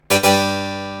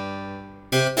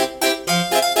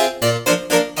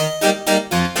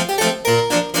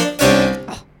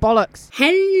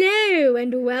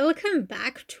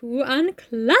to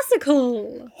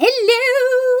Unclassical. Hello!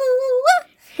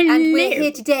 Hello. And we're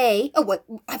here today. Oh, what?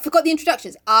 I forgot the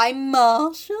introductions. I'm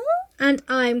Marsha. And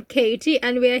I'm Katie,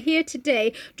 and we're here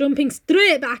today, jumping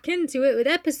straight back into it with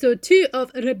episode 2 of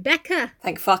Rebecca.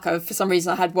 Thank fuck, for some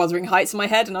reason I had Wuthering Heights in my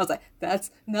head, and I was like, that's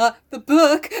not the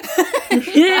book.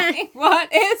 Yeah.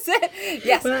 What is it?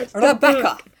 Yes, What's the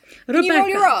Rebecca. book? Can you roll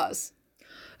your R's?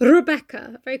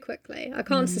 Rebecca, very quickly. I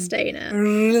can't sustain it.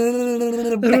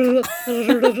 Rebecca.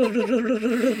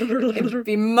 It'd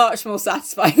be much more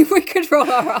satisfying if we could roll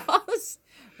our R's.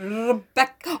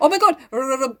 Rebecca. Oh my god,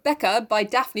 Rebecca by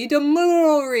Daphne du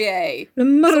Maurier.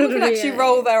 Someone can actually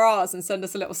roll their R's and send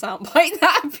us a little soundbite.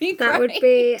 That'd be great. That would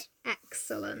be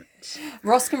excellent.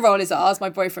 Ross can roll his R's, my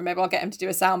boyfriend. Maybe I'll get him to do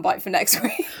a soundbite for next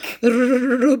week.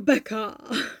 Rebecca.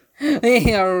 What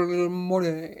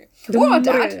a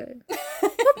dad.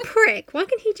 What prick. Why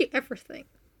can he do everything?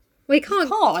 Well, he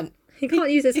can't. He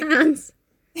can't use his hands.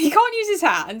 He can't use his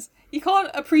hands. He can't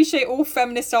appreciate all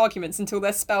feminist arguments until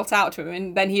they're spelt out to him,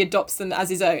 and then he adopts them as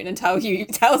his own and tells you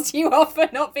off for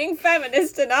not being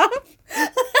feminist enough.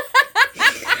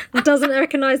 Doesn't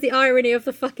recognise the irony of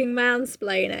the fucking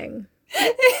mansplaining.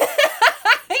 He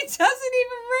doesn't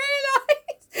even realise.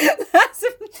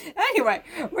 Anyway,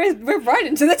 we're right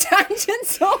into the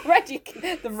tangents already.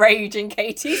 The raging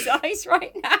Katie's eyes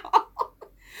right now.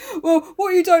 Well, what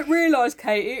you don't realise,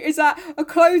 Katie, is that a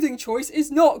clothing choice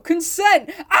is not consent.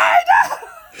 I know!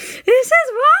 This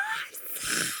is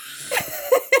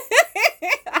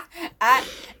what?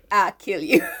 I kill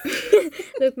you.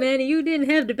 Look, man, you didn't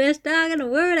have the best dog in the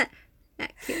world. I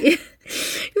kill you.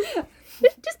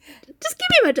 Just give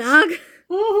me my dog.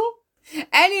 Mm-hmm.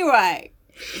 Anyway,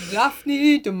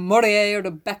 Daphne du Maurier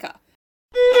Rebecca.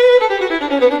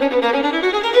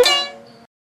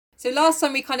 So last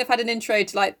time we kind of had an intro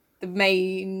to like the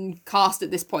main cast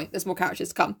at this point. There's more characters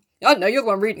to come. I don't know, you're the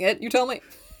one reading it. You tell me.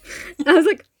 I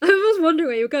was wondering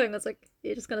where you were going. I was like,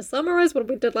 you're just going to summarise what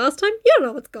we did last time? You don't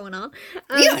know what's going on.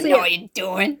 You don't know what you're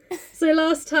doing. So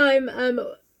last time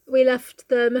we left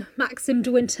them. Maxim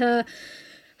de Winter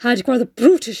had rather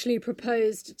brutishly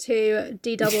proposed to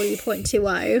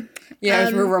DW.20. Yeah, it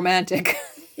was real romantic.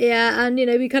 Yeah, and,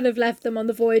 we kind of left them on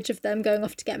the voyage of them going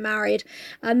off to get married.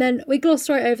 And then we glossed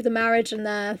right over the marriage and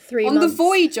their 3 months. On the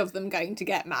voyage of them going to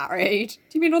get married?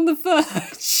 Do you mean on the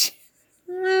verge?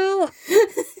 Well,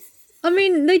 I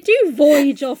mean, they do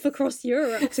voyage off across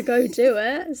Europe to go do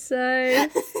it, so I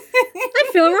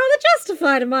feel rather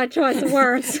justified in my choice of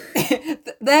words.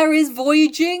 There is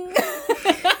voyaging.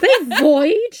 They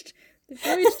voyaged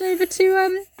over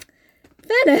to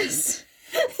Venice.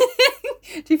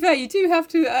 To be fair, you do have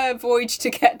to voyage to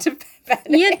get to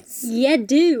Venice. Yeah,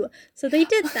 do. So they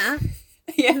did that.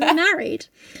 Yeah. And they married.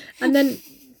 And then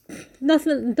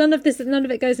none of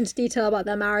it goes into detail about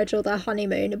their marriage or their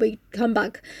honeymoon. We come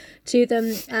back to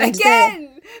them and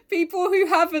again, people who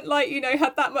haven't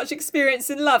had that much experience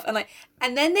in love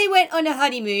and then they went on a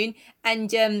honeymoon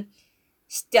and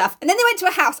stuff, and then they went to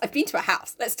a house. I've been to a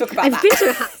house. Let's talk about that. I've been to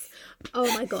a house. Oh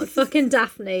my god, fucking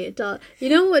Daphne. You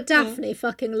know what Daphne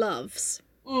fucking loves?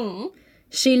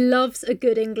 She loves a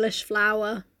good English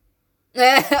flower.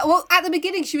 Well, at the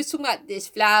beginning she was talking about this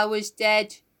flower's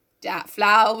dead, that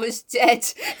flower's dead.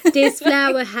 This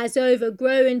flower has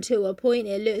overgrown to a point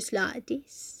it looks like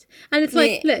this. And it's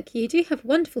like, look, you do have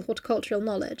wonderful horticultural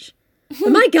knowledge.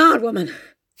 But my god, woman.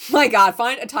 My god,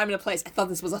 find a time and a place. I thought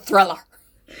this was a thriller.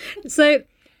 So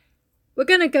we're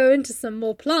going to go into some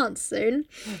more plants soon.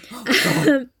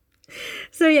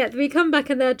 So yeah, we come back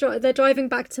and they're driving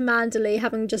back to Manderley,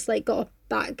 having just got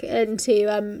back into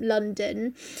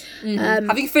London.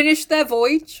 Having finished their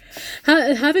voyage.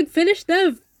 Having finished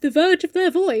the verge of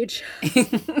their voyage.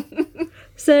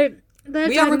 So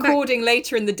we are recording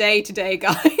later in the day today,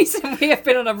 guys, and we have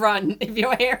been on a run. If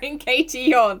you're hearing Katie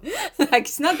yawn,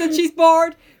 it's not that she's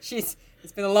bored. It's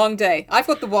been a long day. I've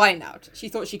got the wine out. She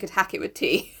thought she could hack it with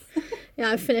tea. Yeah,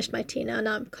 I've finished my tea now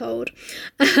I'm cold.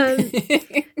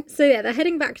 So yeah, they're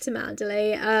heading back to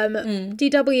Manderley.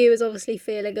 DW is obviously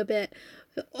feeling a bit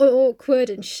awkward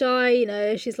and shy,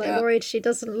 she's worried she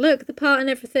doesn't look the part and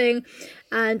everything.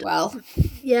 And and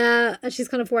she's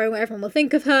kind of worrying what everyone will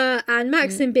think of her. And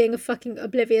Maxim, being a fucking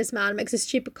oblivious man, makes a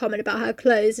stupid comment about her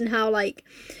clothes and how he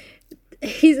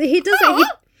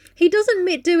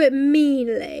doesn't do it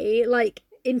meanly,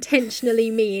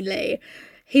 intentionally meanly.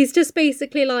 He's just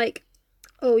basically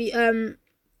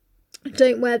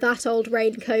don't wear that old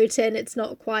raincoat in, it's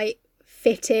not quite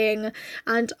fitting,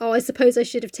 and I suppose I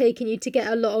should have taken you to get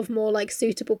a lot of more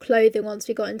suitable clothing once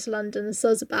we got into London, and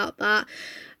soz about that.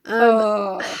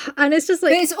 And it's just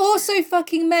but it's also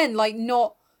fucking men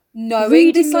not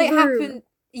knowing this happened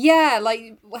Yeah,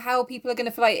 like how people are going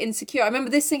to feel like insecure. I remember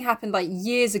this thing happened like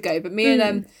years ago, but me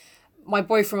and my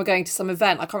boyfriend were going to some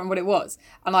event. I can't remember what it was,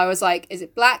 and I was like, "Is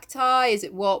it black tie? Is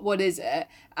it what? What is it?"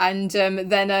 And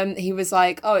then he was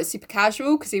like, "Oh, it's super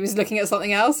casual," because he was looking at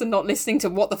something else and not listening to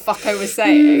what the fuck I was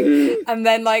saying. And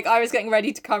then like I was getting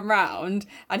ready to come round,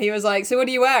 and he was like, "So what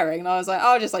are you wearing?" And I was like,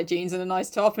 "Oh, just like jeans and a nice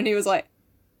top." And he was like,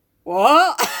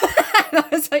 "What?" And I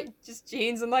was like, "Just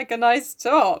jeans and like a nice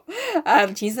top.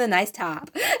 Jeans and a nice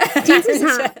top." Jeans and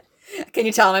hat. Can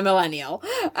you tell I'm a millennial?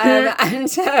 And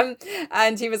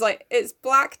he was like, "It's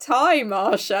black tie,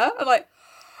 Marsha." I'm like,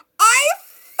 "I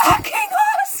fucking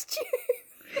asked you."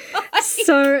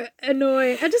 So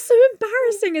annoying and just so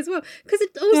embarrassing as well, because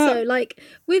it also like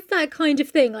with that kind of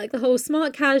thing, like the whole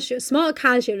smart casual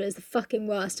is the fucking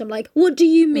worst. I'm like, what do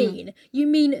you mean? You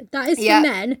mean that is for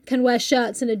men can wear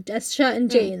shirts and a shirt and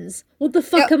jeans? What the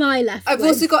fuck am I left I've with?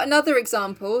 also got another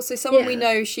example. So someone we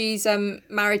know, she's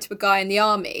married to a guy in the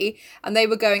army, and they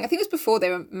were going, I think it was before they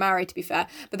were married, to be fair,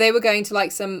 but they were going to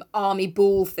like some army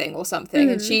ball thing or something,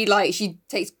 and she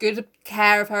takes good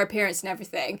care of her appearance and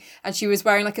everything, and she was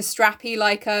wearing like a strappy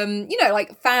like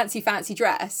like fancy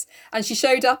dress, and she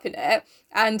showed up in it,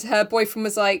 and her boyfriend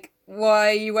was like, "Why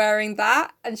are you wearing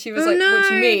that?" And she was like, no. "What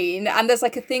do you mean?" And there's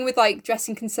like a thing with like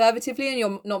dressing conservatively and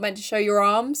you're not meant to show your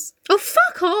arms. Oh,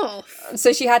 fuck off.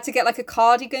 So she had to get like a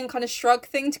cardigan kind of shrug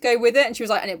thing to go with it. And she was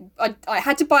like, I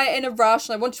had to buy it in a rush,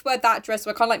 and I wanted to wear that dress, so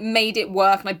I kind of like made it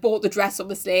work, and I bought the dress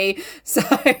obviously. So,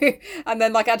 and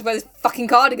then like I had to wear this fucking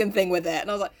cardigan thing with it. And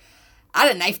I was like, I'd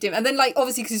have knifed him. And then like,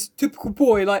 obviously because he's a typical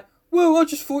boy, like, well, I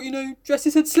just thought,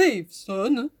 dresses had sleeves,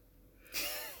 son.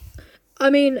 I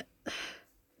mean,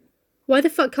 why the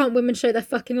fuck can't women show their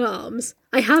fucking arms?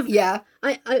 I have. Yeah.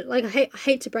 I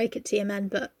hate to break it to you, men,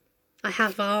 but I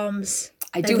have arms.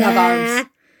 I do have arms.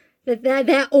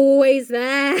 They're always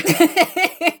there.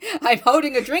 I'm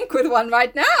holding a drink with one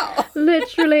right now.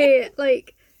 Literally,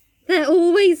 like, they're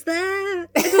always there.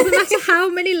 It doesn't matter how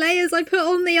many layers I put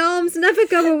on the arms, never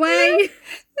go away.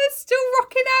 They're still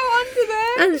rocking out under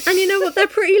there. And you know what? They're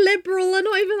pretty liberal. They're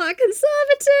not even that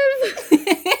conservative.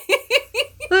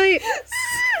 Like,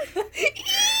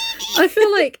 I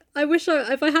feel like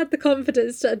if I had the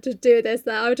confidence to do this,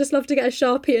 that I would just love to get a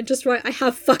Sharpie and just write, "I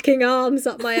have fucking arms"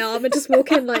 up my arm, and just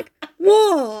walk in like,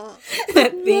 what?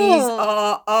 These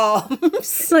are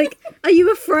arms. Like, are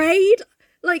you afraid?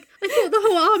 Like, I thought the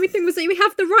whole army thing was that we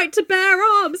have the right to bear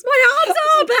arms. My arms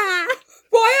are bare.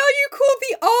 Why are you called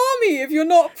the army if you're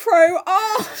not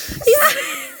pro-arms? Yeah.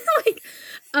 Like,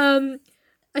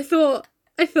 I thought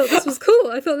this was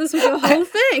cool. I thought this was your whole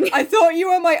thing. I thought you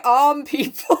were my arm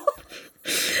people.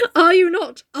 Are you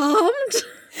not armed?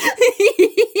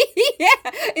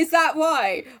 Yeah. Is that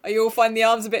why? Are you all find the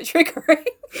arms a bit triggering?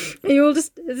 Are you all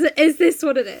just... Is this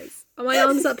what it is? Are my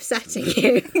arms upsetting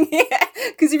you? Yeah.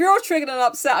 Because if you're all triggered and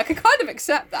upset, I could kind of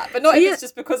accept that. But not if it's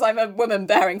just because I'm a woman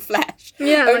bearing flesh.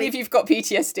 Yeah. Only if you've got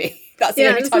PTSD. That's the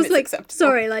only time it's like, acceptable.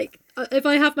 Sorry, like, if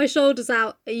I have my shoulders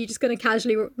out, are you just going to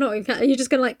casually... Are you just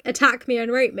going to, like, attack me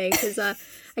and rape me? Because I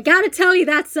gotta tell you,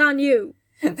 that's on you.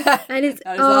 And it's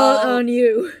all on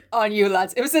you. On you,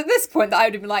 lads. It was at this point that I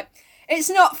would have been like, it's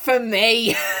not for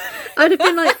me. I'd have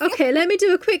been like, okay, let me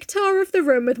do a quick tour of the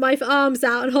room with my arms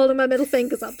out and holding my middle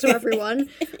fingers up to everyone.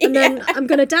 And then I'm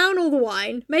going to down all the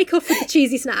wine, make off with the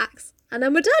cheesy snacks, and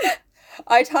then we're done.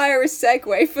 I'd hire a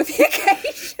Segway for the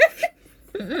occasion.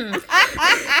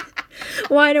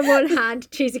 Wine in one hand,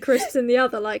 cheesy crisps in the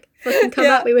other, like, fucking come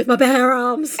at me with my bare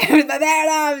arms. With my bare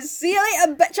arms. See you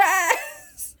later,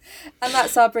 bitches. And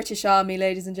that's our British Army,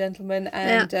 ladies and gentlemen.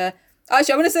 And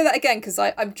actually, I want to say that again because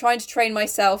I'm trying to train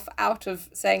myself out of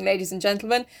saying ladies and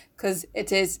gentlemen because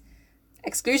it is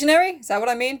exclusionary. Is that what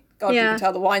I mean? God, you can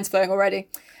tell the wine's flowing already.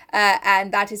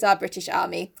 And that is our British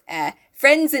Army.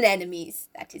 Friends and enemies.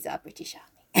 That is our British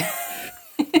Army.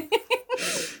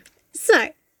 So,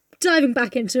 diving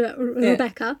back into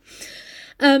Rebecca.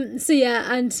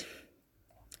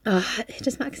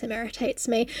 Maxim irritates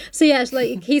me. So yeah,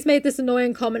 like he's made this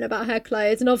annoying comment about her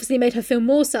clothes and obviously made her feel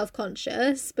more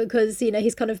self-conscious because,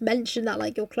 he's kind of mentioned that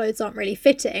like your clothes aren't really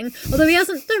fitting. Although he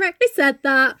hasn't directly said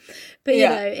that. But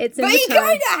it's in But he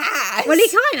kind of has. Well, he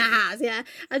kind of has, yeah.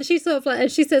 And she sort of like,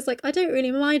 and she says like, I don't really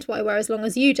mind what I wear as long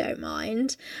as you don't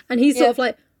mind. And he's sort of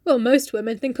like, well, most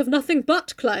women think of nothing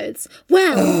but clothes.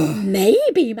 Well,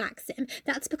 maybe, Maxim.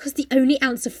 That's because the only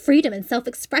ounce of freedom and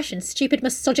self-expression stupid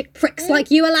misogynic pricks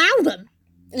like you allow them.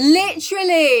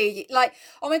 Literally. Like,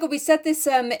 oh my God, we said this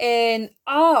in...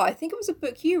 I think it was a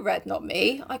book you read, not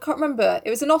me. I can't remember.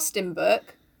 It was an Austen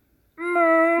book.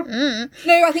 No, I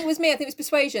think it was me. I think it was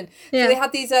Persuasion. Yeah. So they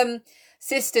had these...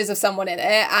 sisters of someone in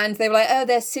it, and they were like, oh,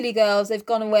 they're silly girls, they've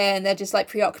gone away and they're just like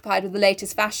preoccupied with the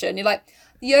latest fashion. You're like,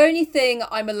 the only thing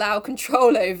I'm allowed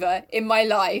control over in my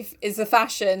life is the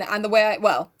fashion and the way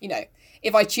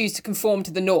if I choose to conform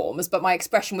to the norms, but my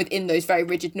expression within those very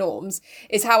rigid norms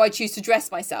is how I choose to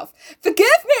dress myself.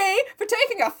 Forgive me for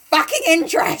taking a fucking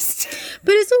interest.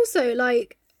 But it's also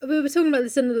like, we were talking about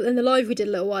this in the live we did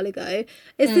a little while ago.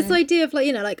 It's this idea of like,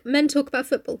 you know, like men talk about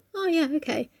football. Oh yeah,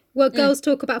 okay. Well, girls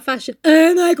talk about fashion.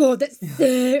 Oh my God, that's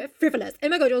so frivolous. Oh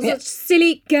my God, you're such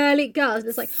silly, girly girls. And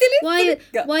it's like,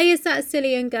 why is that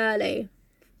silly and girly?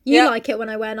 You like it when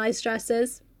I wear nice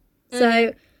dresses.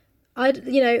 So,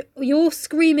 you're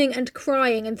screaming and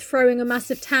crying and throwing a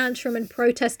massive tantrum and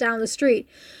protest down the street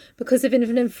because of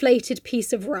an inflated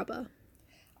piece of rubber.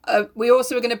 We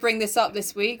also were going to bring this up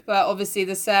this week, but obviously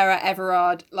the Sarah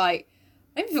Everard, like,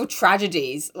 I don't even feel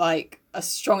tragedies, like, a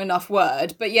strong enough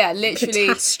word, but yeah, literally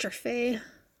catastrophe.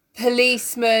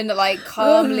 Policemen like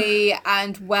calmly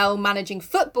and well managing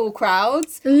football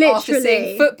crowds literally after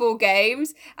seeing football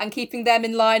games and keeping them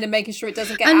in line and making sure it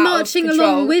doesn't get and out marching of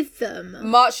control.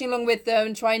 Marching along with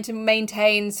them, trying to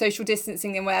maintain social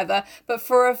distancing and whatever. But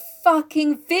for a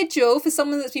fucking vigil for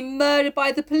someone that's been murdered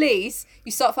by the police,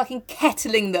 you start fucking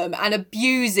kettling them and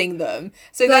abusing them.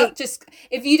 So that just,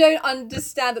 if you don't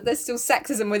understand that there's still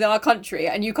sexism within our country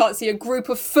and you can't see a group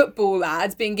of football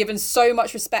lads being given so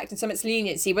much respect and so much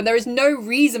leniency when there is no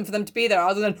reason for them to be there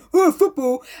other than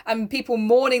football, and people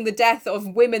mourning the death of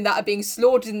women that are being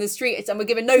slaughtered in the streets and we're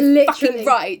given no fucking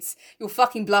rights, you're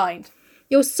fucking blind.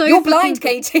 You're blind,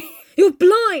 Katie. You're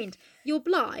blind.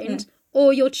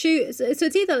 Or you're so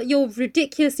it's either you're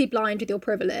ridiculously blind with your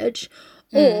privilege,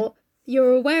 or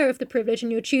you're aware of the privilege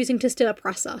and you're choosing to still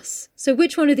oppress us. So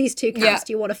which one of these two camps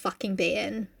do you want to fucking be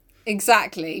in?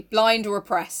 Exactly. Blind or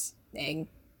oppressing.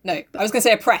 No, I was going to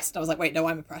say oppressed. I was like, wait, no,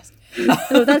 I'm oppressed.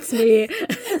 Oh, that's me.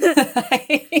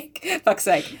 Fuck's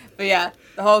sake. But yeah,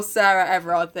 the whole Sarah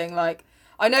Everard thing, like,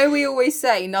 I know we always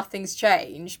say nothing's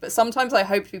changed, but sometimes I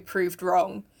hope to be proved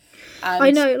wrong. And, I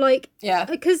know, like, yeah,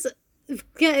 because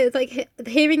like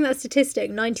hearing that statistic,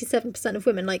 97% of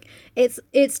women, like,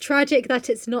 it's tragic that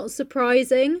it's not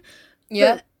surprising.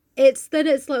 Yeah, but it's sort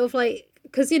of like,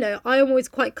 because, you know, I always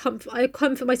I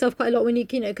comfort myself quite a lot when you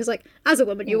know, because, like, as a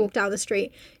woman, you walk down the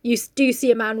street, you do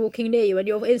see a man walking near you, and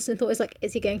your instant thought is, like,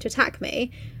 is he going to attack me?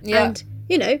 Yeah. And,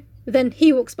 you know, then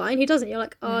he walks by and he doesn't. You're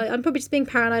like, oh, I'm probably just being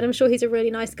paranoid. I'm sure he's a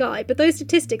really nice guy. But those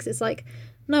statistics, it's like,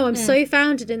 no, I'm so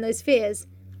founded in those fears,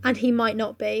 and he might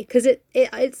not be, because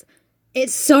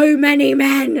it's so many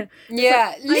men.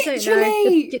 Yeah, like,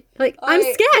 literally. Like, I'm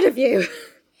scared of you.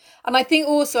 And I think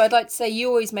also I'd like to say you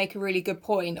always make a really good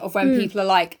point of when people are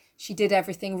like, she did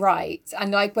everything right.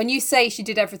 And like when you say she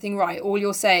did everything right, all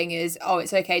you're saying is, oh,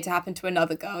 it's okay to happen to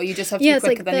another girl. You just have to be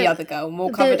quicker than the other girl,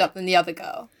 more covered up than the other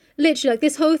girl. Literally, like,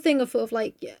 this whole thing of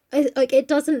like it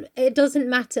doesn't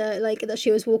matter, like, that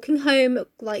she was walking home,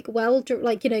 like,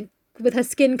 like, you know, with her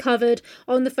skin covered,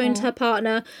 on the phone to her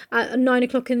partner at 9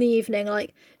 o'clock in the evening.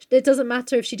 Like, it doesn't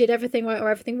matter if she did everything right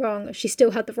or everything wrong. She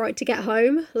still had the right to get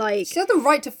home. Like, she had the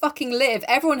right to fucking live.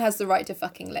 Everyone has the right to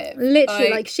fucking live.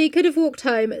 Literally, like she could have walked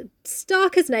home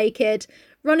stark as naked,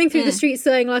 running through the streets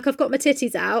saying, like, I've got my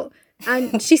titties out,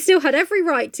 and she still had every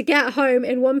right to get home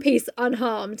in one piece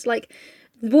unharmed. Like,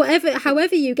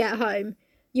 however you get home,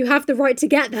 you have the right to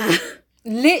get there.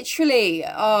 Literally.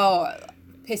 Oh,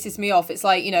 pisses me off. It's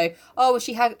like, you know, oh,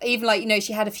 she had, even like, you know,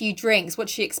 she had a few drinks. What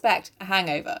did she expect? A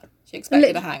hangover. She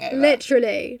expected a hangover.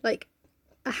 Literally, like,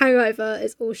 a hangover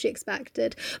is all she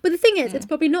expected. But the thing is, it's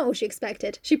probably not all she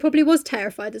expected. She probably was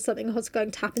terrified that something was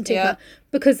going to happen to her,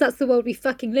 because that's the world we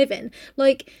fucking live in.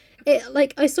 Like,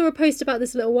 I saw a post about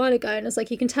this a little while ago, and it's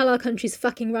like, you can tell our country's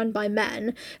fucking run by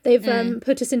men. They've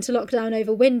put us into lockdown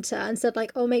over winter and said,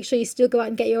 like, oh, make sure you still go out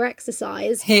and get your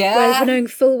exercise. Yeah. Whereas we're knowing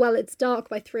full well it's dark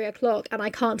by 3 o'clock and I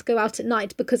can't go out at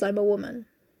night because I'm a woman.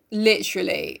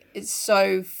 Literally, it's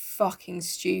so fucking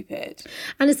stupid.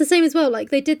 And it's the same as well, like,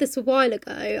 they did this a while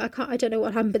ago. I don't know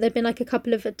what happened, but there've been like a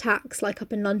couple of attacks, like,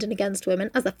 up in London against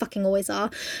women, as there fucking always are.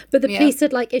 But the police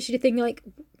had, like, issued a thing, like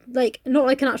not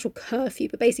like an actual curfew,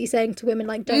 but basically saying to women,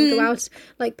 like, don't go out,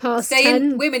 like, past stay 10.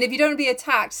 In, women, if you don't want to be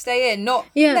attacked, stay in. Not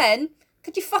men.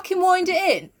 Could you fucking wind it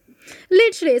in?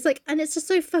 Literally, it's like, and it's just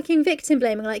so fucking victim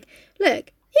blaming. Like,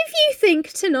 look, if you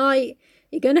think tonight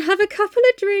you're going to have a couple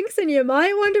of drinks and you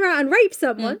might wander out and rape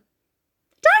someone,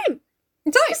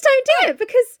 Just don't do it,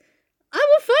 because I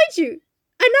will find you and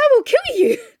I will kill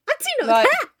you. I do not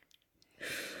care.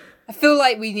 I feel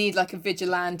like we need, like, a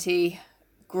vigilante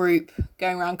group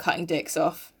going around cutting dicks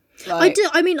off. Like,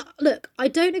 I mean, look, I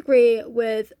don't agree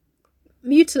with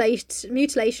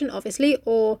mutilation, obviously,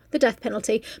 or the death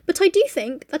penalty. But I do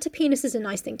think that a penis is a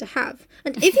nice thing to have.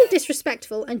 And if you're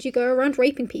disrespectful and you go around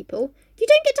raping people, you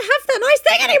don't get to have that nice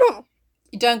thing anymore.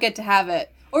 You don't get to have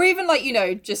it. Or even like, you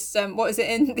know, just, what is it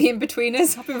in the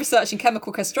In-Betweeners? I've been researching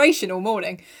chemical castration all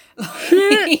morning.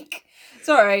 Like,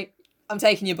 sorry, I'm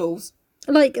taking your balls.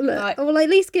 Like, look, or at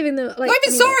least giving them... Like, not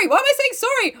even sorry! Why am I saying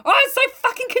sorry? Oh, it's so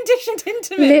fucking conditioned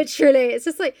into me! Literally. It's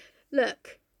just like,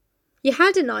 look, you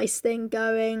had a nice thing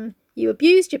going, you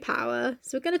abused your power,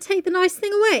 so we're going to take the nice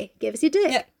thing away. Give us your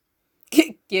dick. Yeah.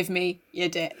 Give me your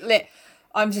dick.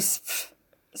 I'm just...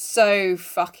 so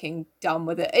fucking done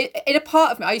with it. In a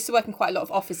part of me, I used to work in quite a lot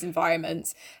of office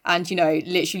environments and, you know,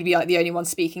 literally be like the only one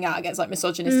speaking out against like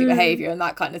misogynistic behaviour and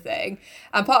that kind of thing.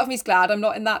 And part of me's glad I'm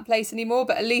not in that place anymore,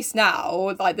 but at least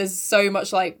now, like, there's so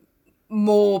much like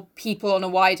more people on a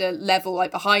wider level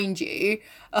like behind you.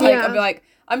 Like, I'd be like,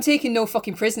 I'm taking no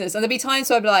fucking prisoners. And there'd be times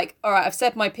where I'd be like, all right, I've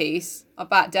said my piece, I'll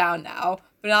back down now.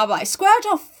 But now I'm like, swear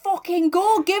to fucking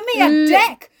God, give me a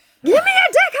dick. Give me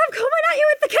a dick, I'm coming at you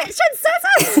with the kitchen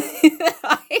scissors!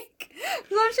 Like,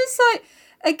 I'm just like,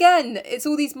 again, it's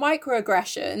all these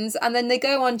microaggressions and then they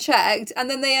go unchecked and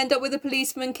then they end up with a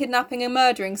policeman kidnapping and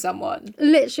murdering someone.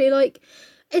 Literally, like,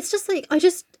 it's just like,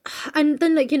 and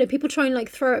then, like, you know, people try and like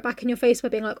throw it back in your face by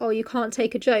being like, oh, you can't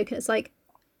take a joke. And it's like,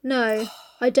 no,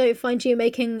 I don't find you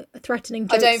making threatening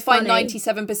jokes I don't find funny.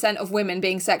 97% of women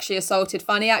being sexually assaulted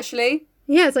funny, actually.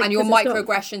 Yeah, it's like, and your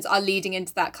microaggressions are leading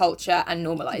into that culture and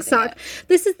normalising it.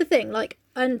 This is the thing, like,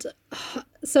 and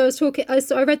so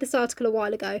I read this article a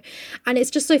while ago, and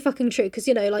it's just so fucking true, because,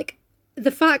 you know, like, the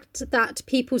fact that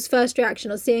people's first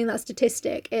reaction on seeing that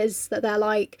statistic is that they're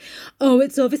like, oh,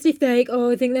 it's obviously fake,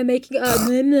 oh, I think they're making it up,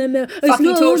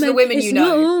 fucking talk to the women you know. It's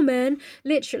not all men,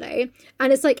 literally.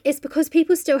 And it's like, it's because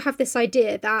people still have this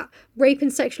idea that rape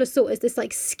and sexual assault is this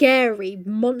like scary,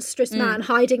 monstrous man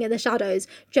hiding in the shadows,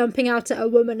 jumping out at a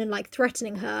woman and like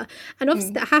threatening her. And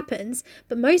obviously that happens,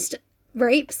 but most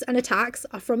rapes and attacks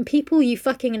are from people you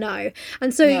fucking know.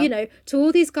 And so, you know, to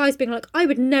all these guys being like, I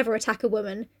would never attack a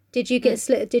woman. Did you get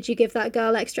Did you give that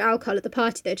girl extra alcohol at the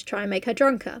party, though, to try and make her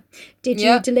drunker? Did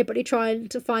you deliberately try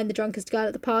to find the drunkest girl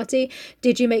at the party?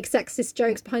 Did you make sexist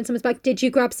jokes behind someone's back? Did you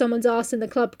grab someone's ass in the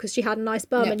club because she had a nice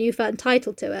bum and you felt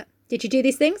entitled to it? Did you do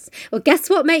these things? Well, guess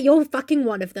what, mate? You're fucking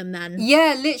one of them, then.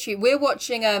 Yeah, literally. We're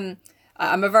watching...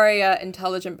 I'm a very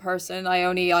intelligent person.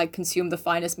 I consume the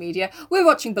finest media. We're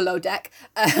watching Below Deck,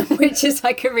 which is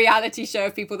like a reality show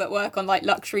of people that work on like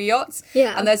luxury yachts.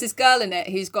 Yeah. And there's this girl in it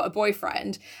who's got a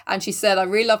boyfriend. And she said, I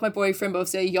really love my boyfriend, but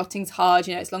obviously yachting's hard,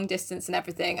 you know, it's long distance and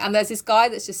everything. And there's this guy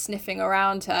that's just sniffing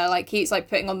around her, like he's like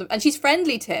putting on the... And she's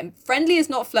friendly to him. Friendly is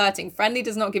not flirting. Friendly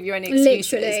does not give you any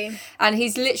excuses. Literally. And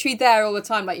he's literally there all the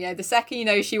time. Like, you know, the second you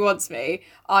know she wants me,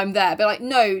 I'm there. But like,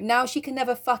 no, now she can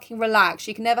never fucking relax.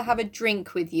 She can never have a drink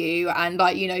with you and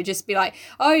like, you know, just be like,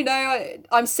 oh no,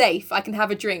 I'm safe, I can have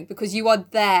a drink, because you are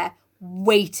there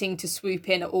waiting to swoop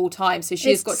in at all times. So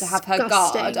she's got to have her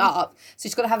guard up, so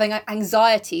she's got to have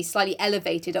anxiety slightly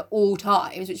elevated at all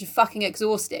times, which is fucking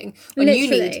exhausting when Literally.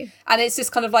 you need. And it's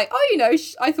just kind of like, oh, you know,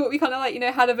 I thought we kind of like, you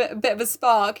know, had a bit of a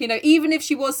spark, you know, even if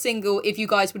she was single, if you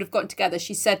guys would have gotten together,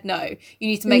 she said no, you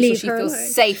need to make sure she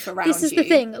feels safe around you. This is the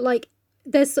thing, like,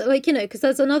 there's like, you know, because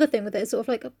there's another thing with it, sort of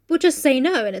like, we'll just say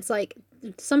no. And it's like,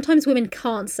 sometimes women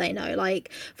can't say no.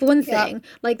 Like, for one thing,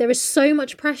 like, there is so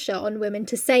much pressure on women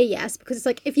to say yes, because it's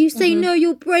like, if you say no,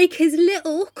 you'll break his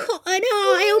little cotton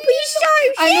eye. It'll be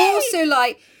so shit. And also,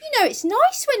 like, you know, it's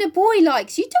nice when a boy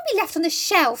likes you. Don't be left on the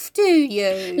shelf, do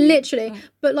you? Literally.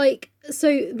 But like,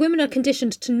 so women are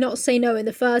conditioned to not say no in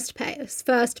the first place.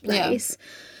 Yeah.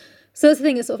 So that's the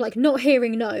thing, is sort of like, not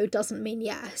hearing no doesn't mean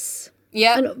yes.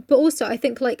 Yeah. But also, I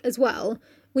think, like, as well,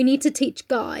 we need to teach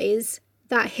guys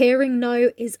that hearing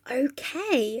no is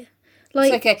okay.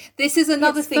 Like, it's okay. This is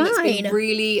another thing that's been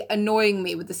really annoying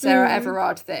me with the Sarah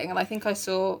Everard thing. And I think it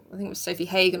was Sophie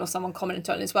Hagen or someone commented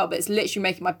on it as well, but it's literally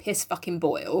making my piss fucking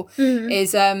boil.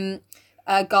 Is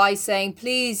guys saying,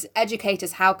 please educate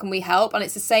us, how can we help? And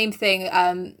it's the same thing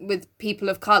with people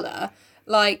of colour.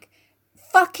 Like,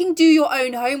 fucking do your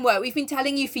own homework. We've been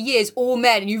telling you for years, all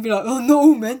men, and you've been like, oh, not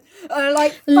all men.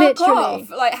 Like, fuck Literally. off.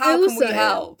 Like, how can we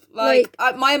help? Like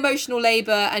my emotional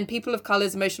labour and people of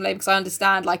colour's emotional labour, because I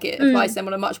understand, like, it applies to them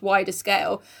on a much wider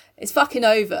scale. It's fucking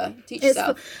over. Teach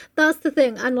yourself. That's the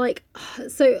thing. And, like,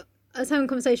 so I was having a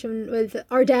conversation with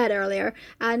our dad earlier,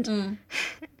 and...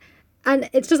 And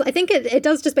it's just, I think it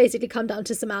does just basically come down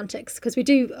to semantics, because we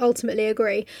do ultimately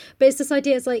agree. But it's this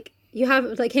idea, it's like, you have,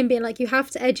 like, him being like, you have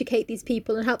to educate these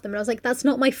people and help them. And I was like, that's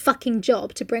not my fucking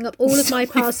job to bring up all of my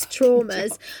past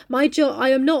traumas. My job, I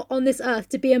am not on this earth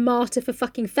to be a martyr for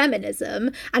fucking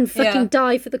feminism and fucking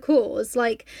die for the cause.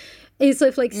 Like, it's sort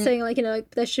of like saying, like, you know, like,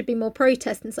 there should be more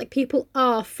protests. And it's like, people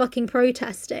are fucking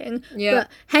protesting. Yeah. But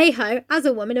hey ho, as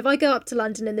a woman, if I go up to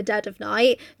London in the dead of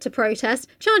night to protest,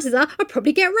 chances are I'll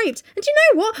probably get raped. And do you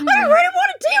know what? I don't really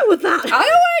want to deal with that. I don't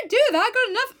want to do that. I've got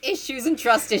enough issues and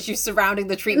trust issues surrounding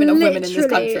the treatment of women in this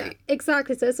country.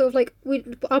 Exactly. So it's sort of like,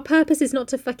 our purpose is not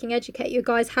to fucking educate. You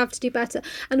guys have to do better.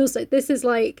 And also, this is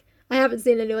like, I haven't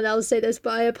seen anyone else say this,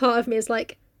 but a part of me is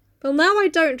like, well, now I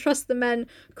don't trust the men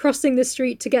crossing the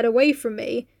street to get away from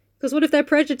me. Because what if they're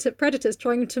predators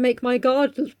trying to make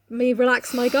me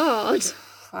relax my guard?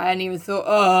 I hadn't even thought,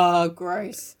 oh,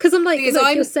 gross. Because I'm like,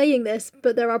 look, you're saying this,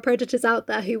 but there are predators out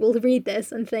there who will read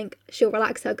this and think she'll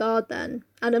relax her guard then.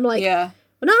 And I'm like, well,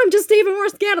 now I'm just even more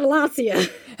scared of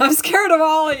Lassia. I'm scared of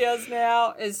all of yous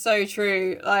now. It's so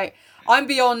true. Like, I'm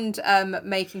beyond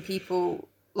making people,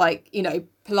 like, you know,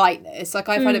 politeness. Like,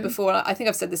 I've had it before. I think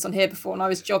I've said this on here before. And I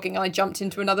was jogging and I jumped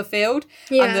into another field.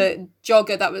 Yeah. And the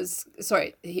jogger that was,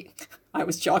 I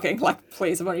was jogging. Like,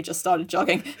 please, I've only just started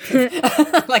jogging.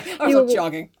 Like, I was not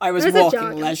jogging. I was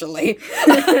walking leisurely.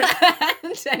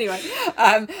 And anyway,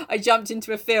 I jumped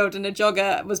into a field and a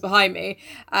jogger was behind me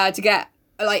to get,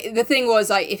 like, the thing was,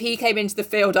 like, if he came into the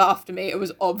field after me, it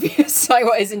was obvious, like,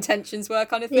 what his intentions were,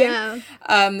 kind of thing. Yeah.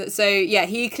 So, yeah,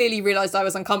 he clearly realised I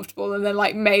was uncomfortable and then,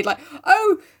 like, made, like,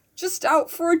 oh, just out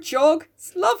for a jog.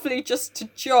 It's lovely just to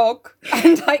jog.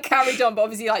 And, like, carried on, but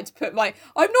obviously, like, to put my...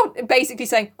 I'm not basically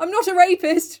saying, I'm not a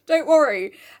rapist, don't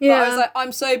worry. Yeah. But I was like,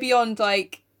 I'm so beyond,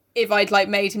 like... If I'd, like,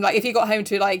 made him, like, if he got home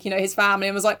to, like, you know, his family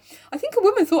and was like, I think a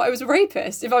woman thought I was a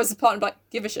rapist. If I was his partner, I'd be like,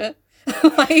 give a shit.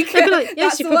 Like, yeah,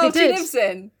 that's the world she lives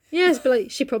in. Yes, but,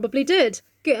 like, she probably did.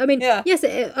 I mean, yes,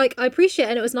 like, I appreciate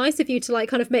it, and it was nice of you to, like,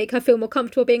 kind of make her feel more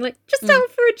comfortable being like, just out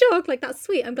for a jog. Like, that's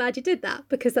sweet. I'm glad you did that,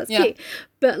 because that's cute.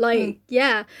 But, like,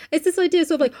 it's this idea of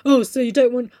sort of like, oh, so you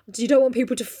don't want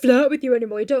people to flirt with you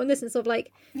anymore. You don't want this, and sort of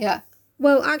like,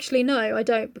 well, actually, no, I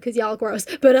don't, because y'all gross.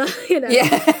 But, you know,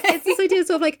 it's this idea of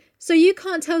sort of like, so you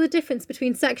can't tell the difference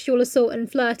between sexual assault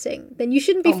and flirting, then you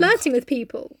shouldn't be flirting with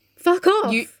people. Fuck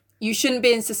off. You shouldn't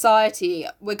be in society.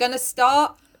 We're going to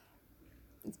start...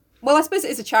 Well, I suppose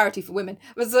it is a charity for women.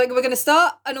 It's like, we're going to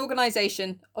start an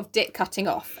organisation of dick cutting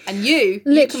off. And you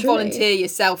can volunteer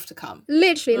yourself to come.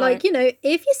 Literally. Right. Like, you know,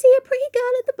 if you see a pretty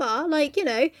girl at the bar, like, you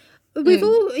know... We've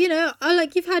all, you know,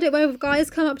 like, you've had it where guys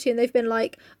come up to you and they've been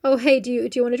like, oh, hey, do you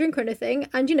want a drink or anything?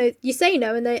 And, you know, you say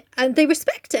no and they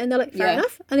respect it and they're like, fair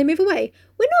enough. And they move away.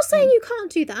 We're not saying you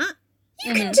can't do that.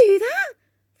 You can do that.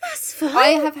 That's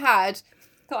fine.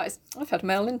 Guys, I've had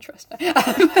male interest.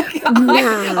 I'm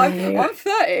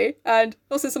 30, and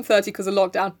also I'm 30 because of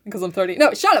lockdown, because I'm 30.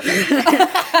 No, shut up.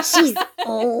 She's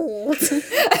old.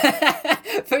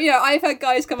 But, you know, I've had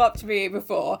guys come up to me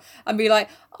before and be like,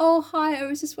 oh, hi, I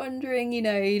was just wondering, you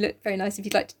know, you look very nice if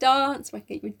you'd like to dance, I can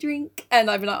get you a drink.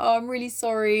 And I'd be like, oh, I'm really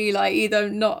sorry, like, either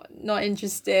not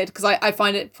interested, because I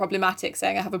find it problematic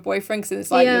saying I have a boyfriend, because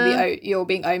it's like you're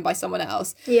being owned by someone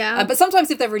else. Yeah. But sometimes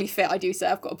if they're really fit, I do say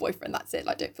I've got a boyfriend, that's it,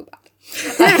 like, don't feel bad.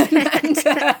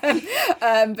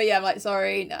 But yeah, I'm like,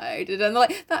 sorry, no. And they're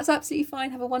like, that's absolutely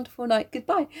fine, have a wonderful night,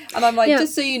 goodbye. And I'm like,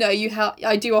 just so you know,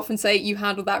 I do often say you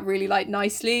handled that really, like,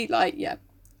 nicely, like, yeah,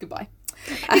 goodbye.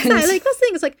 Exactly, like, that's the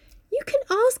thing, it's like, you can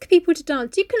ask people to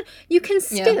dance. You can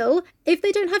still, if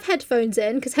they don't have headphones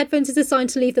in, because headphones is a sign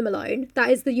to leave them alone. That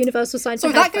is the universal sign for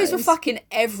headphones. So that goes for fucking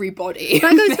everybody.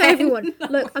 That goes for everyone.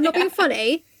 Look, I'm not being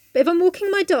funny, but if I'm walking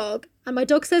my dog and my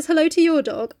dog says hello to your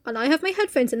dog and I have my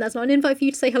headphones in, that's not an invite for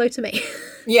you to say hello to me.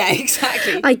 Yeah,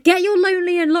 exactly. I get you're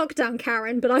lonely in lockdown,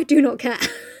 Karen, but I do not care.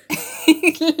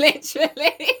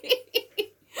 Literally.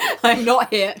 I'm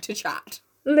not here to chat.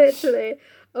 Literally.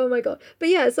 Oh my god. But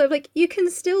yeah, so like, you can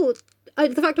still,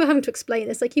 the fact we're having to explain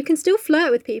this, like, you can still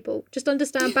flirt with people, just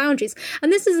understand boundaries.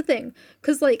 And this is the thing,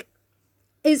 because, like,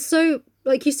 it's so,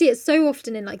 like, you see it so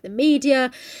often in, like, the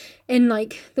media, in,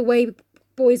 like, the way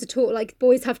boys are taught, like,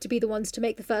 boys have to be the ones to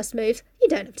make the first moves. You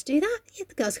don't have to do that. Yeah,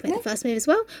 the girls can make the first move as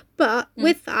well. But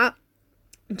with that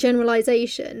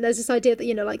generalization, there's this idea that,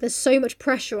 you know, like, there's so much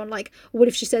pressure on, like, what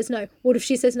if she says no? What if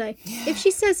she says no? If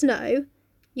she says no,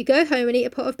 you go home and eat a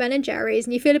pot of Ben and Jerry's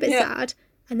and you feel a bit sad,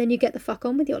 and then you get the fuck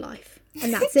on with your life.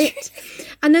 And that's it.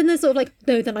 And then there's sort of like,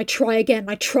 no, then I try again,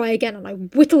 and I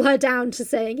whittle her down to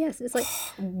saying yes. And it's like,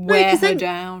 wear her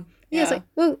down. Yeah, it's like,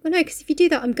 well, no, because if you do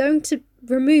that, I'm going to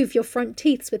remove your front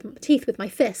teeth with my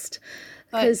fist.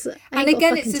 And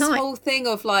again, it's this whole thing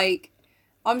of, like,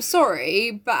 I'm sorry,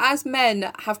 but as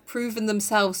men have proven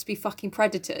themselves to be fucking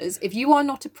predators, if you are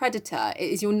not a predator,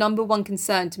 it is your number one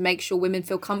concern to make sure women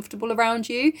feel comfortable around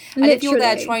you. And if you're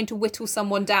there trying to whittle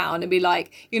someone down and be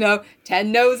like,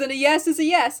 10 no's and a yes is a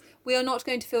yes, we are not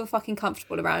going to feel fucking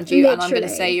comfortable around you. Literally. And I'm going to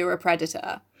say you're a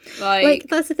predator. Like,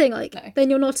 that's the thing, like, no.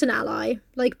 Then you're not an ally.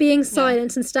 Like, being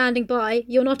silent and standing by,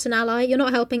 you're not an ally, you're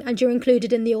not helping, and you're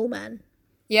included in the all men.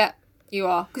 Yeah, you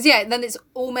are. Because, then it's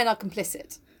all men are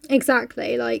complicit.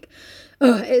 Exactly. Like,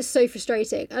 it's so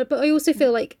frustrating. But I also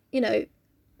feel like,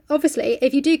 obviously,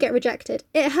 if you do get rejected,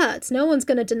 it hurts. No one's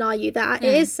going to deny you that.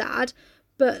 It is sad.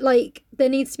 But, like, there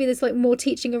needs to be this, like, more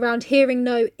teaching around hearing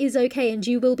no is okay and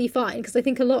you will be fine. Because I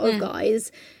think a lot of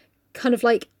guys kind of,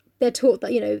 like, they're taught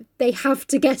that, they have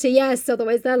to get a yes,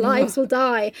 otherwise their lives will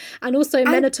die. And also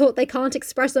men are taught they can't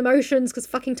express emotions because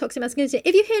fucking toxic masculinity.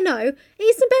 If you hear no,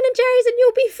 eat some Ben and Jerry's and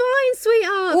you'll be fine,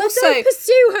 sweetheart. Also, don't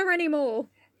pursue her anymore.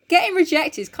 Getting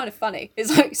rejected is kind of funny.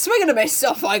 It's like, swing and a miss,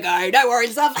 off I go. No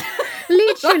worries, stuff.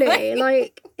 Literally,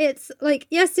 like, it's like,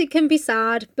 yes, it can be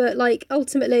sad, but, like,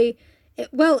 ultimately,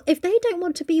 if they don't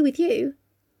want to be with you,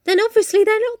 then obviously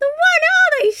they're not the one,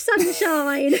 are they,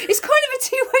 sunshine? It's kind of a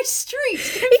two-way street.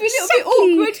 It's going to be a little bit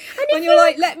awkward when you're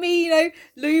like, let me,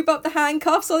 lube up the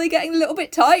handcuffs. Are they getting a little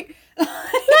bit tight? Like,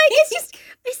 it's just...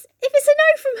 if it's a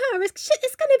no from her,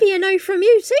 it's going to be a no from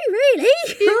you too, really.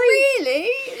 Really?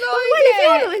 If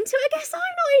you're not into it, I guess I'm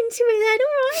not into it then.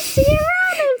 All right, see you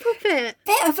around then, puppet.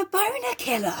 Bit of a boner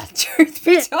killer, truth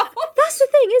be told. That's the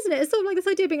thing, isn't it? It's sort of like this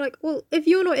idea of being like, well, if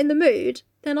you're not in the mood,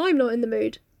 then I'm not in the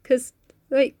mood. Because,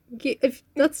 like, if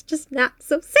that's just not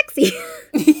so sexy.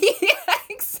 Yeah,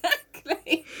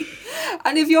 exactly.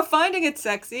 And if you're finding it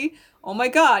sexy, oh my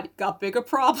God, you've got bigger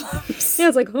problems. Yeah,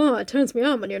 it's like, it turns me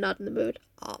on when you're not in the mood.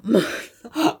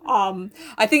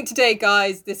 I think today,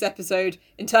 guys, this episode,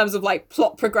 in terms of like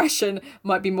plot progression,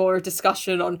 might be more a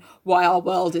discussion on why our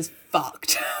world is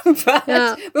fucked. But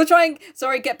we'll try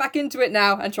and get back into it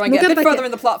now and try and get a bit further in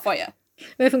the plot for you.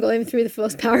 We haven't got even through the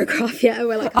first paragraph yet.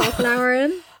 We're like half an hour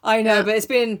in. I know, but it's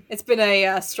been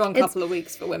a strong couple of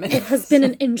weeks for women. It has been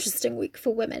an interesting week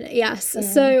for women. Yes. Mm.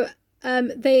 So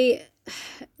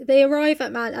they arrive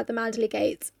at the Manderley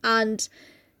Gates, and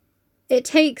it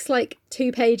takes like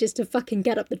 2 pages to fucking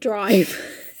get up the drive.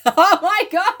 Oh my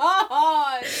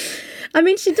God! I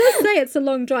mean, she does say it's a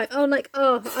long drive. I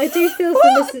do feel for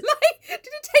Mrs. Like,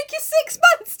 did it take you 6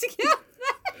 months to get up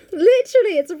there?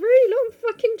 Literally, it's a really long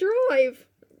fucking drive.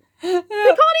 We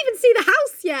can't even see the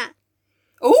house yet.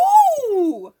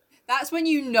 Ooh! That's when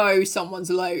you know someone's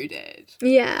loaded.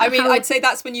 Yeah. I mean, I'd say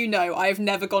that's when you know. I've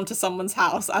never gone to someone's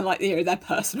house and, like, their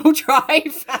personal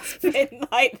drive has been,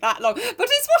 like, that long. But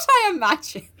it's what I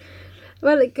imagine.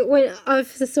 Well, like, when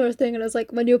I've the sort of thing, and I was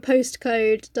like, when your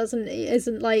postcode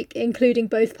isn't like including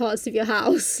both parts of your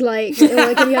house, like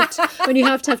when you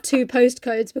have to have 2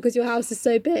 postcodes because your house is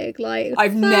so big, like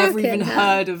I've never even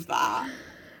heard of that.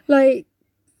 Like,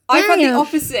 I've had the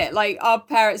opposite. Like, our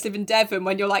parents live in Devon.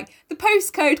 When you're like, the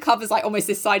postcode covers like almost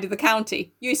this side of the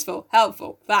county. Useful,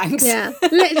 helpful, thanks. Yeah,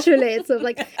 literally, it's sort of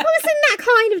like, I was in that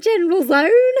kind of general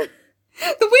zone.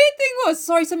 The weird thing was,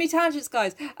 sorry, so many tangents,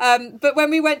 guys. But when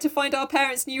we went to find our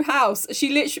parents' new house,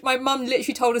 my mum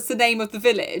literally told us the name of the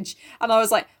village, and I was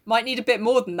like, might need a bit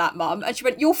more than that, mum. And she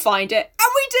went, you'll find it, and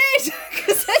we did,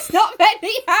 because there's not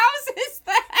many houses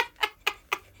there.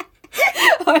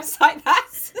 I was like,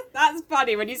 that's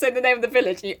funny when you say the name of the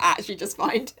village and you actually just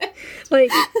find it. Like,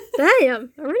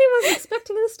 damn, I really wasn't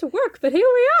expecting this to work, but here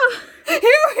we are.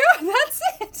 That's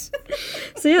it.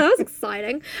 So yeah, that was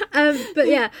exciting. But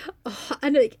yeah, I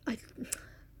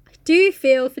do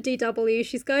feel for DW.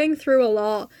 She's going through a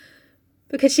lot,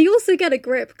 because she also get a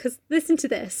grip, because listen to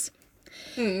this.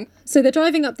 So they're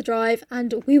driving up the drive,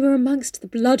 and we were amongst the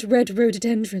blood-red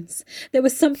rhododendrons. There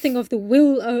was something of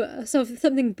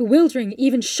something bewildering,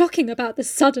 even shocking about the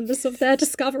suddenness of their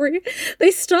discovery.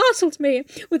 They startled me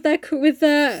with their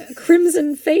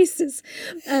crimson faces,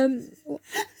 and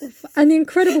the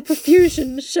incredible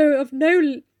profusion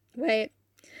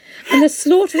and the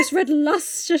slaughterous red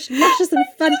luscious and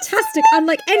fantastic,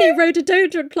 unlike any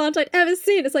rhododendron plant I'd ever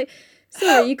seen. It's like,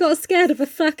 sorry, you got scared of a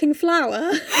fucking flower.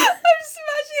 I'm just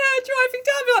imagining her driving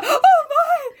down, be like, oh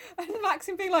my! And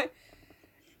Maxim being like,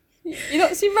 you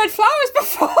not seen red flowers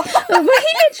before? Well, he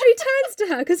literally turns to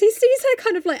her, because he sees her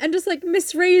kind of like, and just like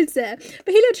misreads it.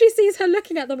 But he literally sees her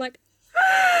looking at them like,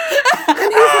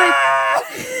 and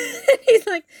he's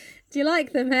like, do you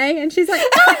like them, hey? And she's like,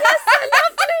 oh yes, they're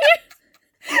lovely.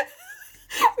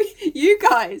 You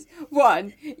guys,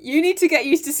 you need to get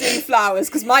used to seeing flowers,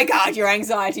 because my God, your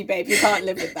anxiety, babe, you can't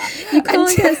live with that. You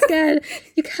can't get scared.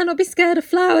 You cannot be scared of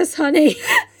flowers, honey.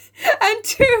 And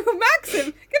 2,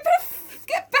 Maxim,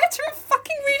 get better at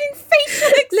fucking reading facial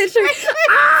Literally. expressions.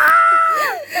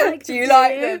 Like, Do you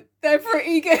like them? They're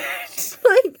pretty good. Like, oh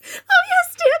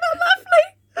yes, dear, they're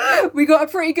lovely. We got a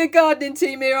pretty good gardening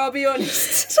team here, I'll be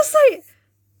honest. It's just like,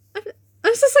 I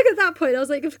was just like, at that point, I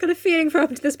was like, I've got a feeling for up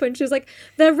to this point. She was like,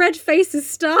 their red faces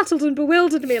startled and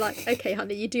bewildered me. Like, okay,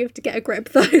 honey, you do have to get a grip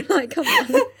though. Like, come on.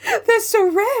 They're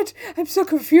so red. I'm so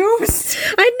confused.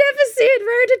 I'd never seen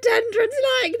rhododendrons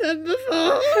like them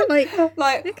before.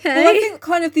 Like, okay. Well, I think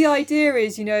kind of the idea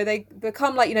is, they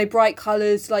become like, bright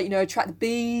colours, like, attract the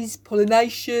bees,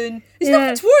 pollination. There's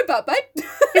nothing to worry about, babe.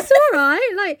 It's all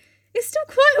right. Like, it's still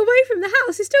quite away from the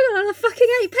house. You've still got another fucking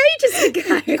 8 pages to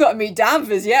go. You've got to meet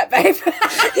Danvers yet, babe.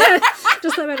 Yeah,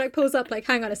 just like when like pulls up, like,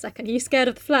 hang on a second, are you scared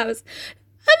of the flowers?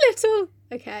 A little.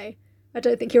 Okay. I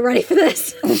don't think you're ready for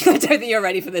this. I don't think you're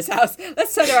ready for this house.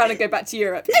 Let's turn around and go back to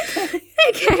Europe.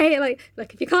 Okay, like,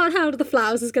 look, if you can't handle the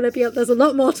flowers, there's a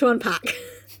lot more to unpack.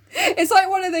 It's like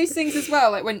one of those things as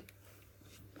well, like when...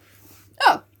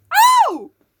 Oh!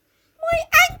 My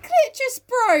anklet just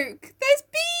broke! There's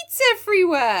beads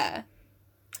everywhere!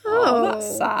 Oh,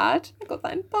 that's sad. I got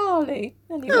that in Bali.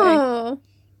 Anyway. Oh.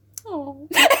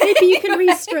 Maybe you can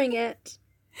restring it.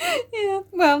 Yeah,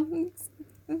 well,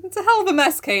 it's a hell of a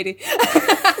mess, Katie.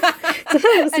 It's a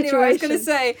hell of a situation. Anyway, I was going to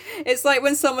say, it's like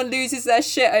when someone loses their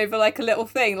shit over like a little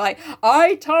thing, like,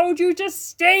 I told you to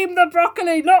steam the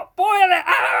broccoli, not boil it.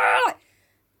 Ah!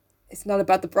 It's not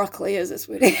about the broccoli, is it,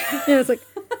 sweetie? Yeah, it's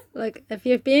like if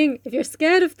you're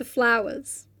scared of the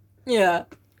flowers. Yeah.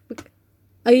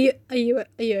 Are you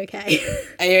okay?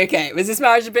 Are you okay? Was this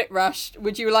marriage a bit rushed?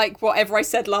 Would you like whatever I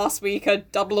said last week, a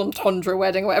double entendre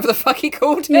wedding, or whatever the fuck he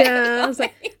called it? Yeah, I was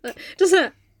like, just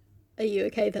are you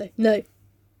okay though? No.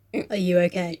 Are you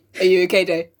okay? Are you okay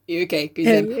though? Are you okay?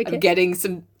 Because okay? I'm getting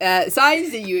some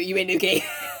signs that you ain't okay.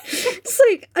 It's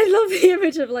like, I love the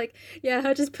image of like, yeah,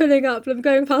 her just pulling up and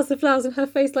going past the flowers and her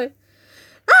face like,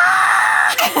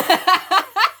 ah!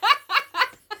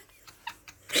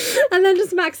 And then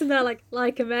just Max and they're like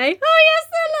a May. Oh yes,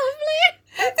 they're lovely.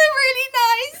 They're really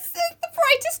nice. They're the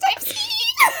brightest I've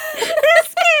seen. They're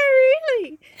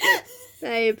scary. Like,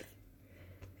 babe.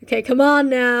 Okay, come on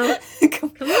now.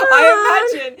 Come on. I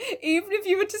imagine, even if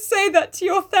you were to say that to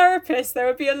your therapist, there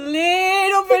would be a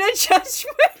little bit of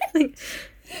judgment.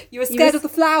 You were scared of the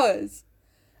flowers.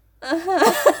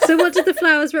 So what did the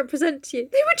flowers represent to you?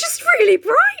 They were just really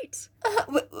bright.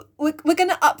 We're going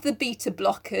to up the beta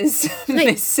blockers,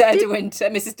 Mrs. De Winter.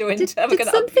 Did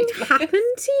something happen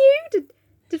to you?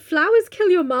 Did flowers kill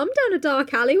your mum down a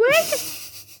dark alleyway?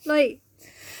 Like,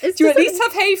 do you at least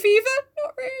have hay fever?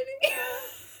 Not really.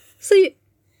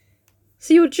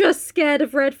 So you're just scared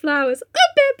of red flowers? A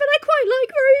bit, but I quite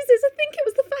like roses. I think it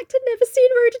was the fact I'd never seen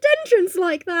rhododendrons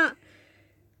like that.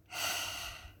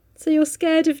 So you're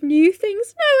scared of new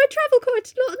things? No, I travel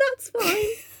quite a lot, and that's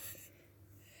fine.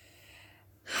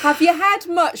 Have you had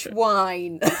much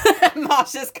wine?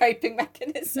 Marsha's coping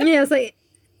mechanism. Yeah, I was like,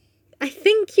 I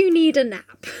think you need a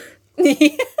nap.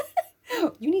 You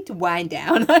need to wind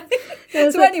down.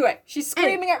 So anyway, she's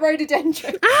screaming at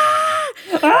rhododendron.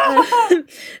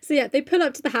 So yeah, they pull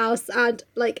up to the house and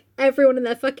like everyone and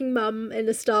their fucking mum in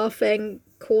the staffing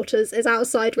quarters is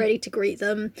outside ready to greet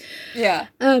them. Yeah.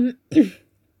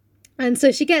 And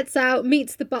so she gets out,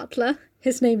 meets the butler.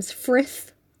 His name's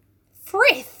Frith.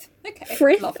 Frith? Okay.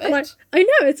 Frith. Love it. Like, I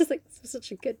know, it's just like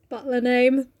such a good butler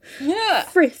name. Yeah.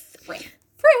 Frith.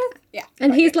 Yeah.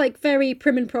 And he's like very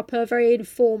prim and proper, very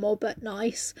informal but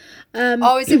nice.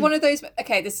 Is it one of those?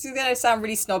 Okay, this is going to sound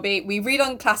really snobby. We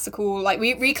read classical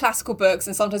books,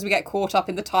 and sometimes we get caught up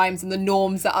in the times and the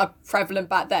norms that are prevalent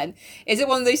back then. Is it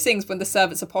one of those things when the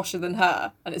servants are posher than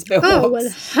her, and it's Bill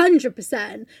Hawkes?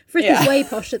 100%. Frith is way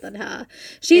posher than her.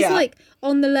 She's like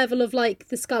on the level of like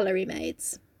the scullery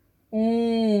maids.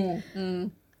 Again,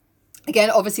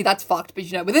 obviously that's fucked, but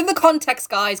within the context,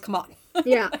 guys, come on.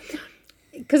 Yeah.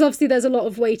 Because obviously there's a lot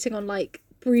of waiting on like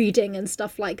breeding and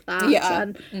stuff like that. Yeah.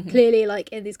 And clearly like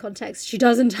in these contexts she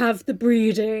doesn't have the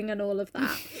breeding and all of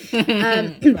that.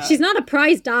 She's not a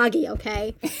prize doggy,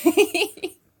 okay?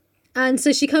 And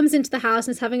so she comes into the house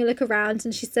and is having a look around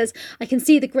and she says, I can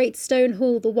see the great stone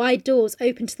hall, the wide doors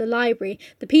open to the library,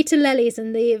 the Peter Lellys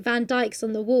and the Van Dykes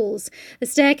on the walls, the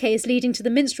staircase leading to the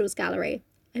minstrels gallery.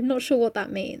 I'm not sure what that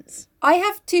means. I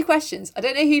have 2 questions. I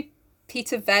don't know who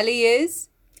Peter Velly is.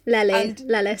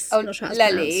 Lellis. Oh, I'm not sure how it's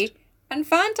pronounced. And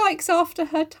Van Dyke's after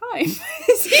her time.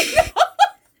 Is he not?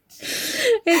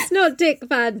 It's not Dick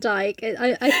Van Dyke.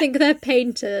 I think they're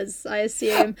painters, I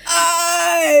assume.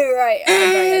 Oh, right.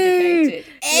 I'm very educated.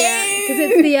 Yeah, because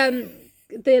it's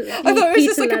I thought it was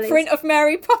just like a print of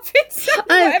Mary Poppins.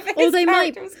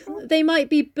 Or they might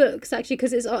be books actually,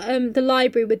 because it's the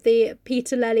library with the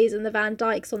Peter Lellys and the Van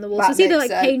Dykes on the wall. So it's either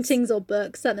like paintings or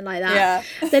books, something like that.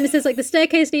 Yeah. Then it says like the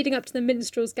staircase leading up to the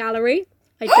minstrel's gallery.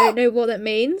 I don't know what that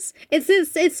means. It's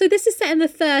so this is set in the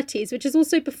 30s, which is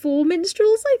also before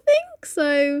minstrels, I think.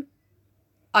 So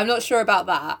I'm not sure about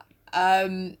that.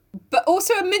 But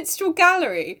also a minstrel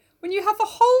gallery. When you have a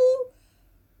whole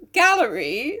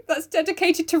gallery that's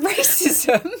dedicated to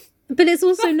racism. But it's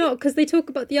also not, because they talk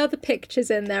about the other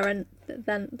pictures in there, and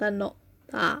then they're not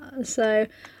that. So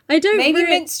I don't. Maybe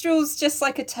minstrel's just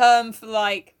like a term for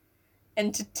like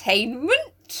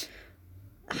entertainment.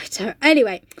 I don't.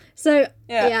 Anyway, so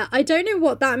yeah, I don't know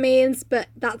what that means, but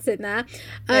that's in there.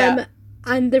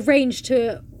 And the range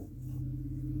to.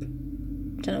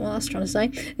 I don't know what I was trying to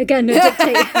say. Again, no,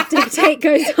 dictate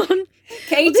goes on.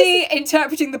 Katie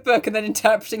interpreting the book and then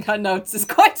interpreting her notes is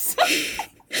quite something.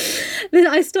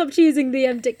 I stopped using the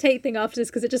dictate thing after this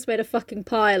because it just made a fucking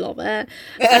pile of it.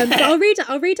 But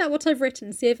I'll read out what I've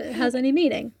written, see if it has any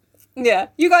meaning. Yeah,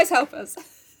 you guys help us.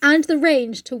 And the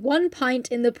range to 1 pint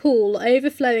in the pool,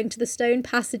 overflowing to the stone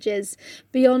passages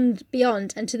beyond,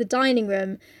 and to the dining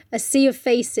room, a sea of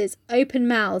faces, open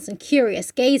mouths and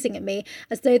curious, gazing at me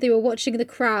as though they were watching the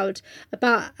crowd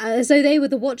about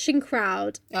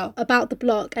the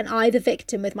block, and I the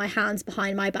victim with my hands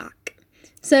behind my back.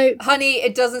 So, honey,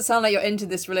 it doesn't sound like you're into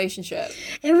this relationship.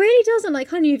 It really doesn't. Like,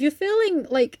 honey, if you're feeling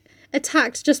like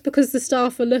attacked just because the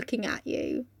staff are looking at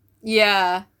you.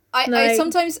 Yeah. I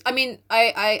sometimes, I mean,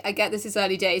 I get this is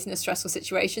early days in stressful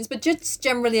situations, but just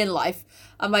generally in life,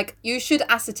 I'm like, you should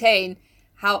ascertain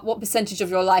what percentage of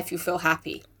your life you feel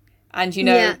happy. And,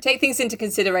 take things into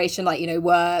consideration, like,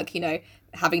 work,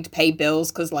 having to pay bills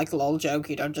because, like, lol joke,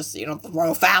 you don't just, the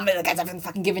royal family that gets everything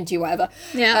fucking given to you, whatever.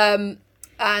 Yeah.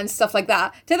 And stuff like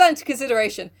that. Take that into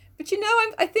consideration. But,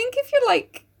 I think if you're,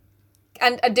 like,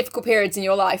 and difficult periods in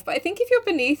your life, but I think if you're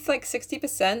beneath, like,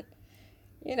 60%,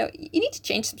 you need to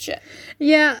change some shit.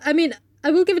 Yeah, I mean, I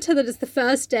will give it to her that it's the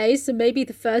first day, so maybe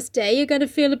the first day you're going to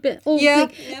feel a bit...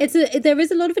 there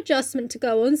is a lot of adjustment to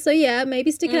go on, so yeah,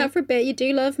 maybe stick it out for a bit. You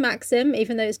do love Maxim,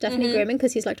 even though it's definitely grooming,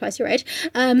 because he's like twice your age.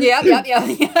 Yeah.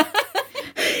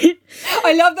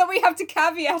 I love that we have to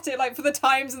caveat it, like, for the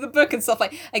times of the book and stuff.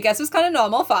 Like, I guess it was kind of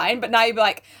normal, fine, but now you'd be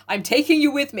like, I'm taking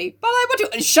you with me, but I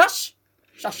want to... Shush!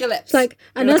 Shush your lips. It's like,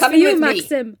 and as for you,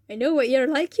 Maxim, I know what you're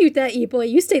like, you dirty boy.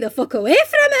 You stay the fuck away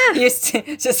from her.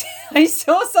 I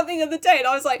saw something the other day and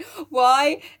I was like,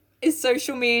 why is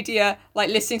social media like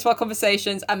listening to our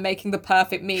conversations and making the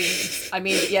perfect memes? I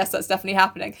mean, yes, that's definitely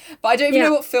happening. But I don't even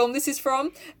know what film this is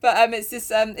from. But it's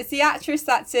this it's the actress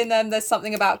that's in There's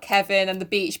Something About Kevin and the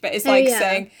Beach, but it's like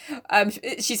saying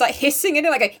she's like hissing in it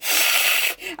like a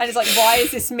and it's like, why is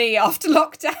this me after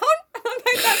lockdown? And I'm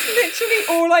like, that's literally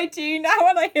all I do now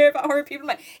when I hear about horror people.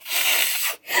 I'm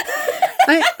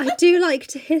like I do like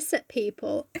to hiss at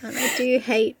people and I do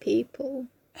hate people.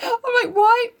 I'm like,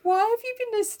 why have you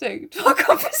been listening to our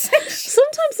conversation?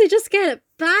 Sometimes they just get it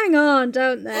bang on,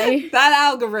 don't they? That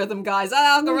algorithm, guys. That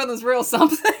algorithm's real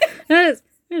something.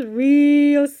 It's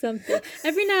real something.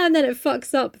 Every now and then it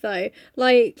fucks up, though.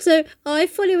 Like, so I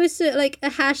follow a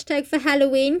hashtag for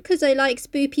Halloween because I like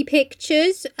spoopy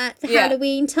pictures at the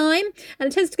Halloween time.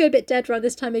 And it tends to go a bit dead around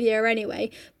this time of year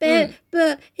anyway. But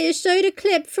it showed a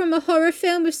clip from a horror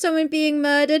film of someone being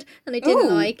murdered and I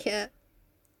didn't like it.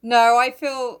 No, I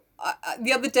feel...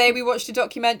 the other day we watched a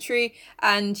documentary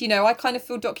and, I kind of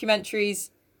feel documentaries...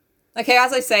 Okay,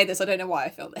 as I say this, I don't know why I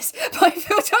feel this, but I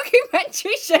feel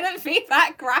documentaries shouldn't be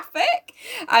that graphic.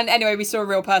 And anyway, we saw a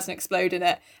real person explode in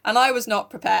it, and I was not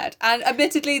prepared. And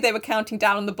admittedly, they were counting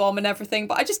down on the bomb and everything,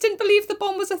 but I just didn't believe the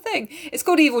bomb was a thing. It's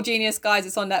called Evil Genius, guys.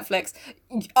 It's on Netflix.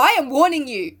 I am warning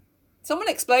you. Someone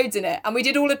explodes in it, and we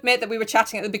did all admit that we were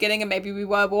chatting at the beginning, and maybe we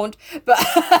were warned, but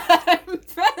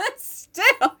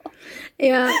still.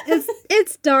 Yeah,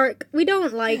 it's dark. We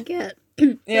don't like it.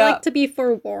 We like to be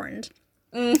forewarned.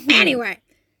 Mm-hmm. Anyway.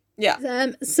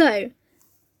 Yeah. So,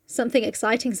 something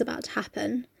exciting's about to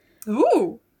happen.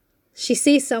 Ooh. She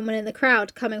sees someone in the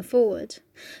crowd coming forward.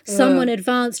 Someone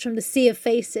advanced from the sea of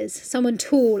faces. Someone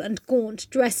tall and gaunt,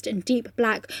 dressed in deep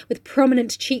black, with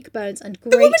prominent cheekbones and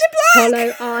great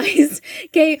hollow eyes.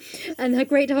 Her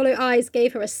great hollow eyes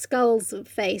gave her a skull's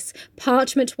face,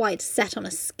 parchment white, set on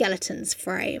a skeleton's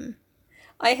frame.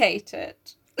 I hate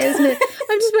it. Isn't it?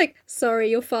 I'm just like, sorry,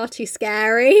 you're far too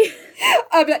scary.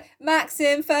 I'm like,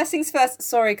 Maxim, first things first.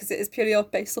 Sorry, because it is purely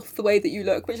based off the way that you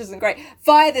look, which isn't great.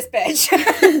 Fire this bitch.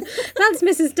 That's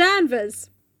Mrs. Danvers.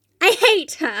 I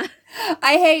hate her.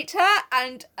 I hate her,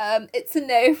 and it's a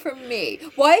no from me.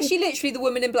 Why is she literally the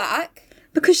woman in black?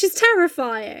 Because she's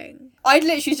terrifying. I'd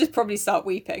literally just probably start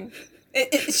weeping.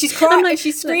 She's crying. like,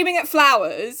 She's screaming at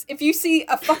flowers. If you see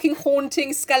a fucking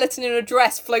haunting skeleton in a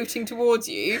dress floating towards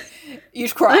you,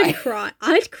 you'd cry.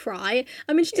 I'd cry.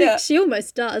 I mean, she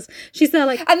almost does. She's there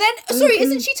like... And then, sorry,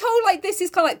 isn't she told, like, this is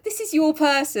kind of like, this is your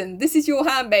person. This is your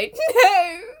handmaid.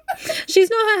 No! She's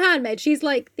not her handmaid. She's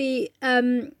like the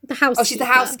housekeeper. Oh, she's the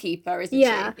housekeeper, isn't she?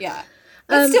 Yeah.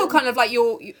 But still kind of like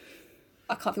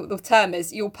I can't think what the term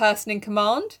is. Your person in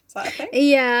command? Is that a thing?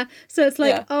 Yeah. So it's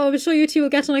like, oh, I'm sure you two will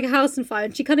get on like a house on fire.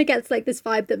 And she kind of gets like this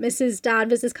vibe that Mrs.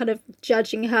 Danvers is kind of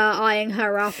judging her, eyeing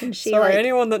her up. And she Sorry,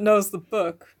 anyone that knows the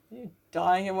book, are you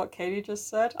dying in what Katie just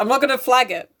said? I'm not going to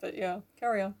flag it, but yeah,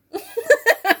 carry on.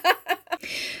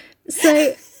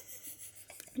 So...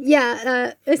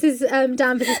 Yeah, Mrs.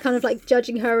 Danvers is kind of like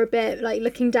judging her a bit, like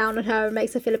looking down on her and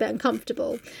makes her feel a bit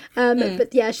uncomfortable.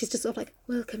 But yeah, she's just sort of like,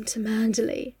 welcome to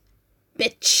Manderley.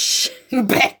 Bitch.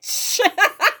 Bitch.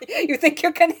 You think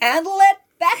you can handle it,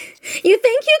 bitch? You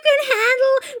think you can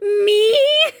handle me?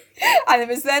 And it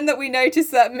was then that we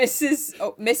noticed that Miss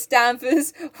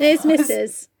Danvers It's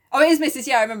Mrs. Oh, it is Mrs.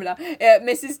 Yeah, I remember now.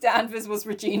 Mrs. Danvers was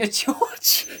Regina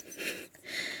George.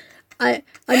 I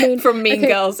mean, from Mean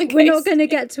Girls. We're not going to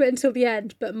get to it until the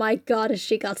end, but my God, has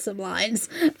she got some lines?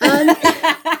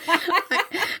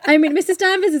 I mean, Mrs.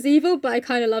 Danvers is evil, but I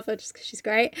kind of love her just because she's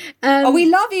great. We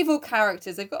love evil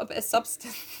characters. They've got a bit of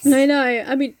substance. I know.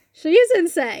 I mean, she is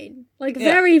insane, like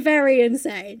very, very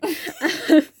insane.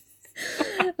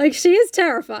 Like, she is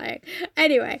terrifying.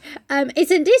 Anyway,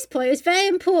 it's at this point, it's very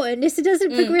important. This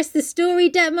doesn't progress the story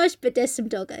that much, but there's some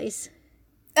doggos.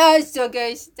 Oh,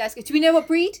 doggos. That's good. Do we know what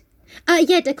breed?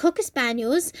 Yeah, they're Cocker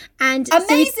Spaniels. And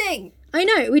amazing! I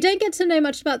know, we don't get to know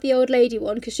much about the old lady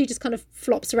one, because she just kind of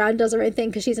flops around, does her own thing,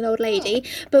 because she's an old lady.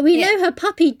 But we know her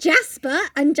puppy, Jasper,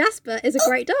 and Jasper is a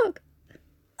great dog.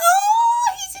 Oh,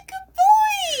 he's a good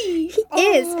boy! He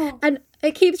is. And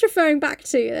it keeps referring back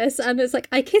to this, and it's like,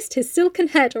 I kissed his silken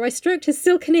head, or I stroked his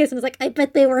silken ears, and it's like, I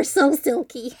bet they were so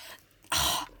silky.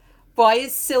 Why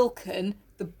is silken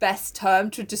the best term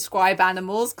to describe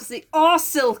animals? Because they are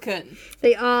silken.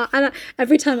 They are. And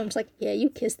every time I'm just like, yeah,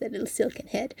 you kiss their little silken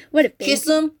head. What a baby. Kiss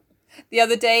them. The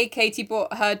other day, Katie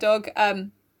brought her dog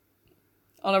on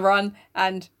a run,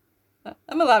 and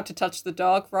I'm allowed to touch the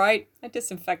dog, right? I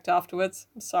disinfect afterwards.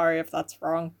 I'm sorry if that's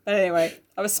wrong. But anyway,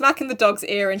 I was smacking the dog's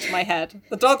ear into my head.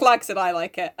 The dog likes it, I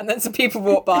like it. And then some people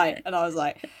walked by, and I was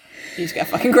like, you just get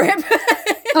a fucking grip.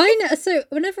 I know. So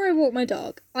whenever I walk my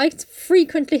dog, I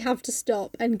frequently have to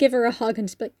stop and give her a hug and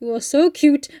just be like, you are so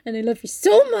cute and I love you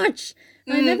so much.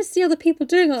 And I never see other people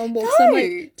doing that on walks. No. So I'm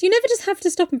like, do you never just have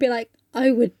to stop and be like,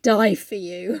 I would die for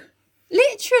you?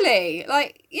 Literally.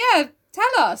 Like, yeah,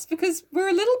 tell us, because we're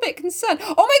a little bit concerned.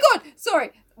 Oh my God.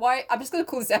 Sorry. Why? I'm just going to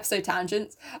call this episode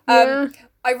Tangents. I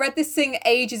read this thing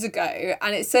ages ago,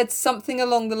 and it said something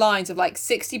along the lines of like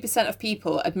 60% of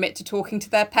people admit to talking to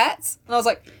their pets. And I was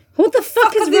like, what the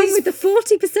fuck is wrong with the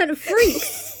 40% of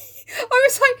freaks? I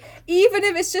was like, even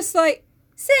if it's just like,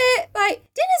 sit, like,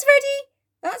 dinner's ready,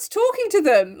 that's talking to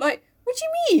them. Like, what do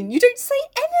you mean? You don't say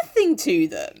anything to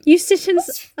them. You sit in...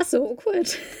 That's awkward.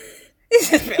 Is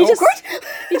it a bit awkward?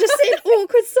 You just sit in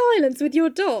awkward silence with your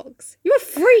dogs. You're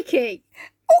freaky.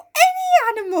 Or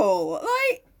any animal.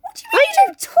 Like, what do you mean you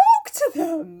don't talk to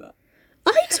them? I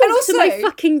talk to my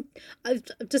fucking...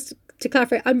 just to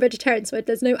clarify, I'm vegetarian, so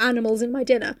there's no animals in my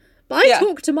dinner. But I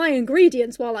talk to my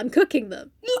ingredients while I'm cooking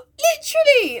them.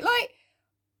 Literally, like,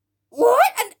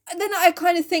 what? And then I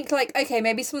kind of think, like, okay,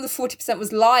 maybe some of the 40%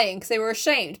 was lying because they were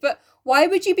ashamed. But why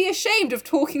would you be ashamed of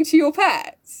talking to your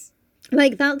pets?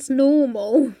 Like, that's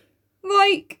normal.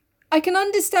 Like, I can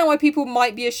understand why people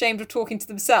might be ashamed of talking to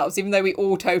themselves, even though we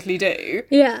all totally do.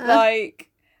 Yeah. Like,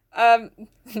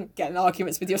 getting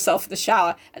arguments with yourself in the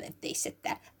shower, and then they sit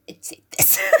there and say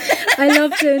this. I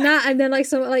love doing that, and then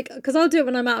because I'll do it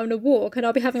when I'm out on a walk, and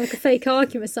I'll be having like a fake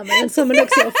argument with someone, and someone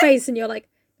looks at your face, and you're like,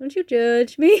 don't you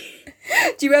judge me?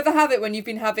 Do you ever have it when you've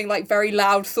been having like very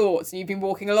loud thoughts, and you've been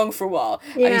walking along for a while,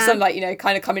 and you suddenly, like, you know,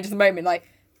 kind of come into the moment, like,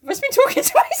 I must be talking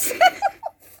to myself.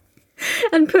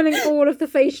 And putting all of the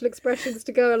facial expressions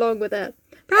to go along with it.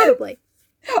 Probably.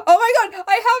 Oh my God,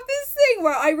 I have this thing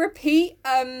where I repeat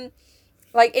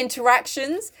like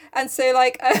interactions, and so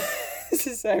like this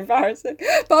is so embarrassing,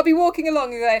 but I'll be walking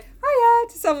along and go hiya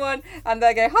to someone, and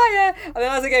they go hiya, and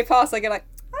then as I go past I go like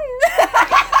hiya.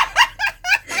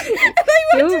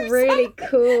 You're really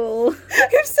cool.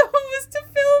 If someone was to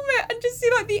film it and just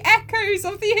see like the echoes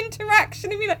of the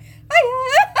interaction and be like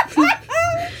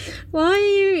hiya.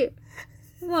 Why?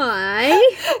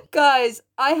 Guys,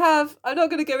 I'm not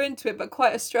going to go into it, but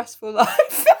quite a stressful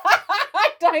life.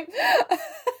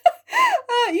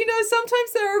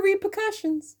 Sometimes there are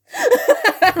repercussions.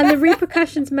 And the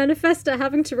repercussions manifest at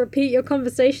having to repeat your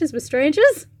conversations with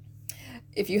strangers.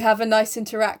 If you have a nice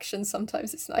interaction,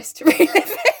 sometimes it's nice to relive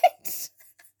it.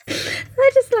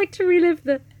 I just like to relive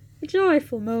the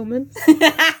joyful moments.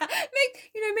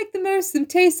 Make the most of them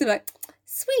taste like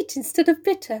sweet instead of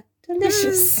bitter.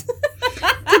 Delicious.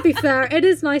 To be fair, it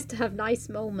is nice to have nice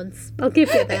moments. I'll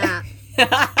give you that.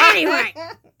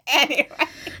 Anyway.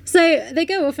 So they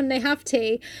go off and they have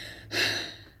tea.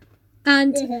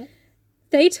 And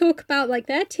they talk about like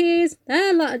their teas,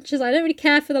 their lunches. I don't really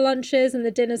care for the lunches and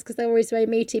the dinners because they're always very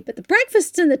meaty. But the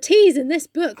breakfasts and the teas in this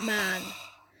book, man.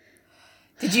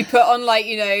 Did you put on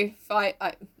I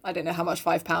don't know how much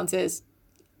 £5 is.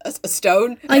 A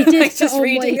stone? I did like, just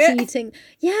reading it. Eating.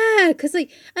 Yeah, because and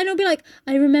it'll be like,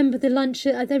 I remember the lunch,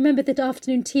 I remember the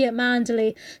afternoon tea at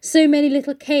Manderley. So many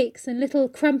little cakes and little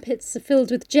crumpets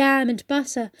filled with jam and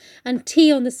butter and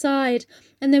tea on the side.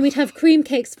 And then we'd have cream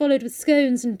cakes followed with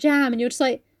scones and jam. And you're just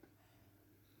like,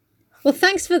 well,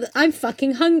 thanks for I'm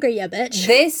fucking hungry, you bitch.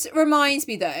 This reminds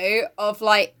me, though, of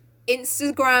like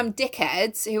Instagram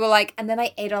dickheads who are like, and then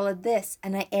I ate all of this,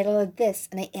 and I ate all of this,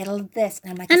 and I ate all of this.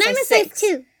 And I'm like, and I'm a size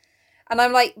 2. And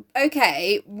I'm like,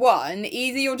 okay, one,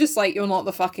 either you're just like, you're not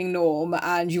the fucking norm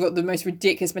and you've got the most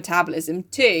ridiculous metabolism.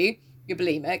 2, you're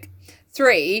bulimic.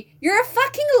 3, you're a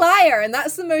fucking liar, and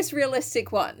that's the most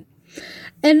realistic one.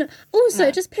 And also,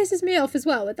 it just pisses me off as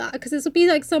well with that, because it'll be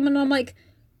like someone, I'm like,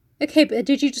 okay, but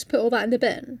did you just put all that in the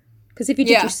bin? Because if you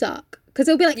did, you suck. Because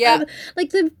it'll be like, the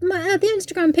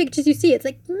Instagram pictures you see, it's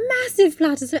like massive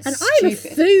platters, and I'm a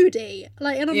foodie.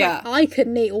 Like, and I'm like, I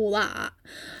couldn't eat all that.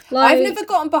 Like, I've never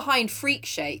gotten behind freak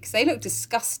shakes. They look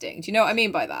disgusting. Do you know what I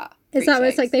mean by that? Is that where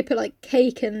it's like they put like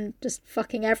cake and just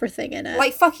fucking everything in it?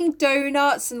 Like fucking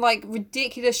donuts and like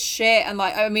ridiculous shit, and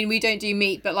like, I mean, we don't do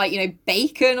meat, but like,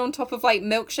 bacon on top of like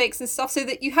milkshakes and stuff, so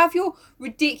that you have your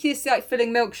ridiculous like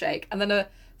filling milkshake and then a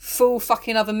full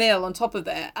fucking other meal on top of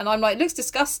it. And I'm like, it looks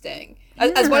disgusting.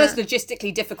 As well as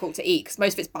logistically difficult to eat because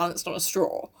most of it's balanced on a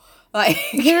straw. Like,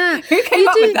 who came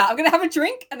up with that? I'm going to have a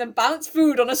drink and then balance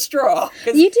food on a straw.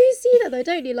 You do see that though,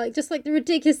 don't you? Like, just like the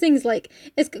ridiculous things, like,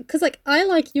 it's because like I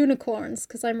like unicorns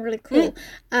because I'm really cool.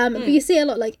 But you see a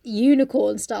lot like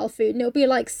unicorn style food, and it'll be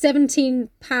like 17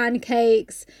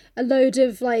 pancakes, a load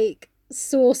of like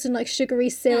sauce and like sugary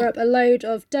syrup, a load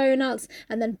of donuts,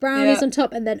 and then brownies on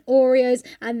top, and then Oreos,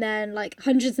 and then like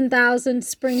hundreds and thousands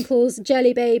sprinkles,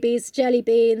 jelly babies, jelly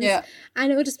beans,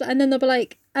 and it will just, and then they'll be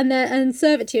like, and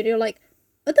serve it to you, and you're like,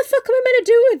 what the fuck am I meant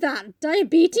to do with that?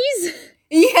 Diabetes?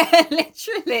 Yeah,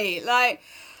 literally. Like,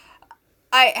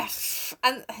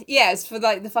 it's for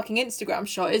like the fucking Instagram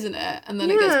shot, isn't it? And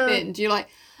then it gets binned. You're like,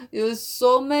 there's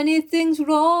so many things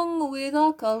wrong with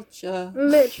our culture.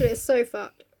 Literally, it's so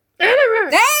fucked. Anyway,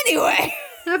 I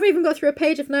haven't even got through a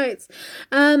page of notes.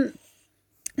 So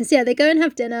yeah, they go and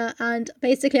have dinner, and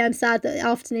basically I'm sad that the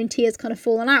afternoon tea has kind of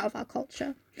fallen out of our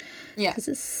culture. Yeah. Because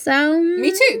it sounds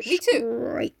Me too.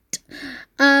 Great.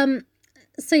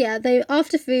 So yeah, they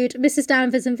after food, Mrs.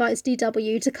 Danvers invites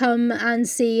DW to come and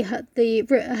see her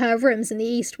rooms in the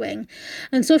East Wing,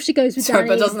 and so off she goes with Danny.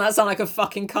 But doesn't that sound like a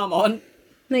fucking come on?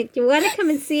 Like, you want to come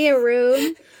and see a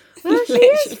room? Well, she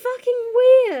is fucking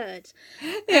weird.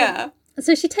 Yeah.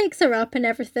 So she takes her up and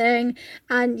everything,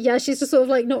 and she's just sort of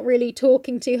like not really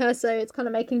talking to her, so it's kind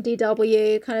of making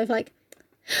DW kind of like,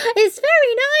 it's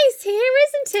very nice here,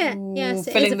 isn't it? Ooh, yes,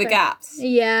 it filling is the gaps.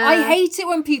 Yeah. I hate it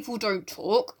when people don't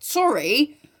talk.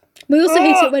 Sorry. We also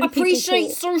hate it when people appreciate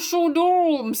talk. social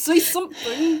norms. Say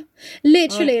something.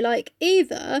 Literally, like,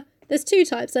 either there's two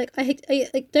types. Like, I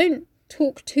don't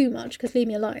talk too much because leave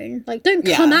me alone. Like, don't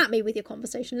come at me with your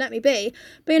conversation. Let me be.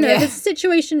 But there's a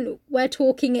situation where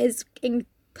talking is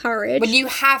encouraged. When you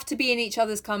have to be in each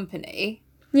other's company.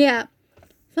 Yeah.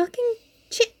 Fucking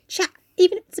chit chat.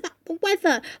 Even if it's about the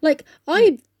weather. Like,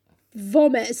 I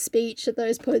vomit a speech at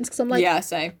those points because I'm like, yeah,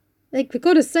 same. Like, we've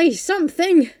got to say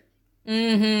something.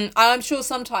 Mm-hmm. And I'm sure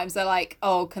sometimes they're like,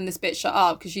 oh, can this bitch shut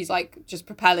up? Because she's like just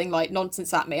propelling like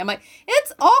nonsense at me. I'm like,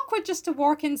 it's awkward just to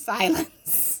work in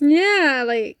silence. Yeah,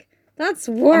 like, that's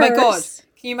worse. Oh my God.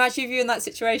 Can you imagine if you were in that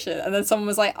situation and then someone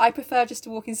was like, I prefer just to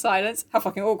walk in silence? How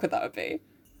fucking awkward that would be.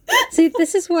 See,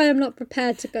 this is why I'm not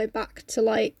prepared to go back to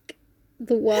like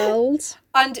the world.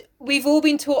 And we've all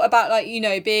been taught about like,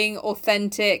 being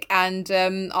authentic and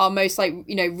our most like,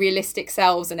 realistic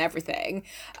selves and everything.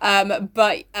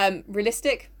 But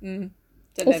realistic? Don't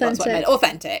know if that's what I meant.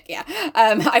 Authentic, yeah.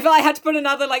 I felt I had to put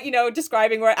another like,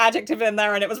 describing word adjective in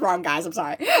there and it was wrong, guys. I'm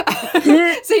sorry.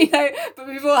 So, but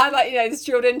we've all had like, this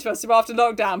drilled into us. So after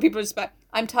lockdown, people are just like,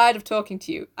 I'm tired of talking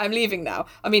to you. I'm leaving now.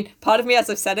 I mean, part of me,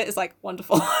 as I've said it, is like,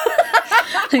 wonderful.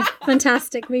 Like,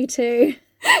 fantastic, me too.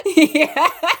 Yeah,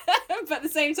 but at the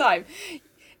same time,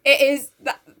 it is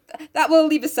that will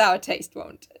leave a sour taste,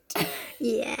 won't it?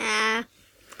 Yeah.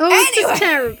 Oh, it's Anyway. just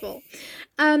terrible.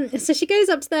 So she goes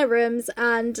up to their rooms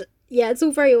and yeah, it's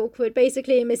all very awkward.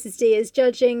 Basically, Mrs. D is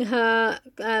judging her,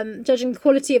 judging the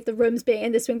quality of the rooms being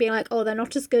in this wing, being like, oh, they're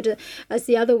not as good as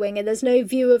the other wing, and there's no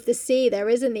view of the sea. There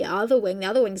is in the other wing. The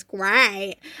other wing's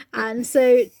great. And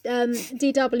so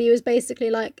DW is basically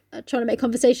like trying to make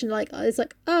conversation. Like it's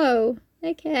like, oh,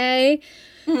 okay.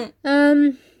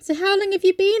 So how long have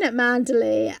you been at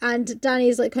Manderley? And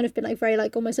Danny's like kind of been like very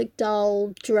like almost like dull,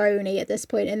 drony at this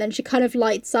point, and then she kind of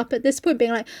lights up at this point,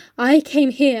 being like, I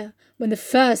came here when the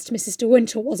first Mrs. De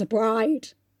Winter was a bride.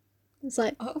 It's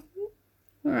like, Oh,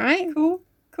 all right, cool.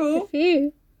 good for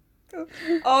you. Cool.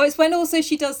 Oh, it's when also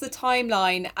she does the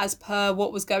timeline as per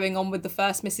what was going on with the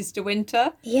first Mrs. De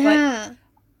Winter. Yeah. Like,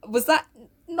 was that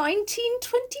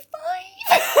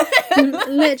 1925?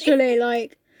 Literally,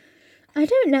 like, I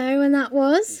don't know when that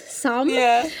was. Some.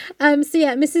 Yeah. So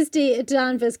yeah, Mrs.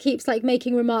 Danvers keeps like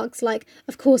making remarks like,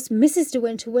 of course, Mrs. De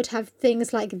Winter would have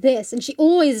things like this, and she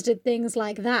always did things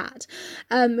like that.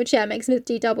 Which yeah makes Miss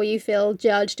DW feel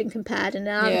judged and compared and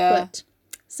inadequate.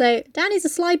 Yeah. So Danny's a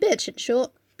sly bitch, in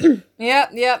short.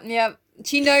 Yeah.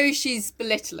 She knows she's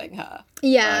belittling her.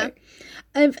 Yeah. Right?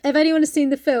 If anyone has seen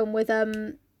the film with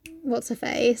what's her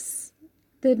face?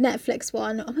 The Netflix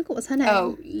one. Oh my god, what's her name?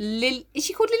 Oh, is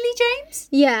she called Lily James?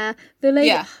 Yeah, the lady.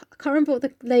 Yeah. I can't remember what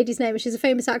the lady's name is. She's a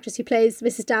famous actress who plays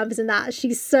Mrs. Danvers in that.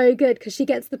 She's so good because she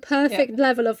gets the perfect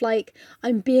level of like,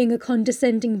 I'm being a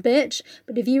condescending bitch,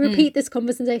 but if you repeat this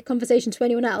conversation to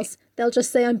anyone else, they'll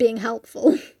just say I'm being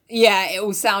helpful. Yeah, it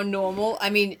will sound normal. I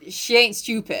mean, she ain't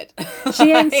stupid.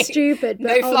 She ain't stupid. But,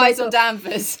 no flies on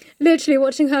Danvers. Literally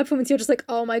watching her performance, you're just like,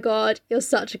 oh my god, you're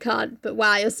such a cunt. But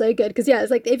wow, you're so good. Because yeah,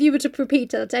 it's like if you were to repeat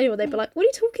that to anyone, they'd be like, what are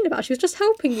you talking about? She was just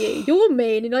helping you. You're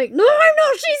mean. And you're like, no, I'm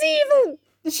not. She's evil.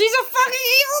 She's a fucking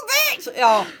evil bitch.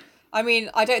 Oh, I mean,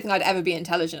 I don't think I'd ever be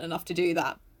intelligent enough to do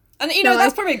that. And you know,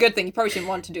 that's probably a good thing. You probably shouldn't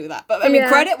want to do that. But I mean,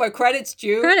 credit where credit's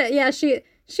due. Credit, yeah. She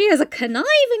is a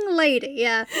conniving lady,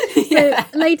 yeah. So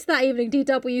later that evening,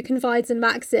 DW confides in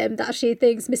Maxim that she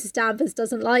thinks Mrs. Danvers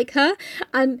doesn't like her.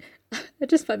 And I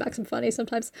just find Maxim funny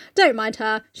sometimes. Don't mind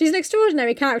her. She's an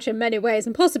extraordinary character in many ways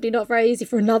and possibly not very easy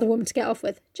for another woman to get off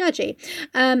with. Judgy.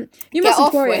 You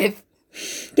mustn't worry.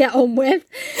 Get on with.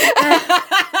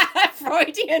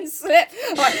 Freudian slip.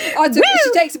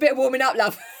 She takes a bit of warming up,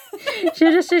 love.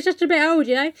 She's just a bit old,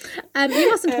 you know. You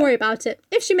mustn't worry about it.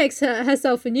 If she makes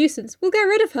herself a nuisance, we'll get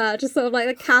rid of her. Just sort of like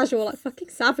a casual, like fucking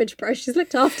savage, bro. She's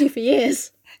looked after you for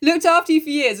years. Looked after you for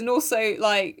years, and also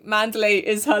like Manderley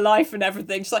is her life and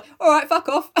everything. She's like, all right, fuck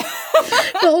off.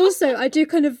 But also, I do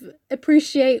kind of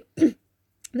appreciate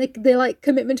the like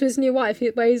commitment to his new wife,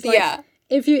 where he's like,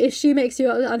 if she makes you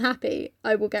unhappy,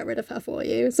 I will get rid of her for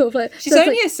you. Sort of like she's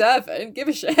only a servant. Give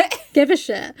a shit. Give a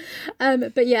shit.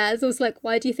 But yeah, it's also like,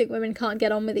 why do you think women can't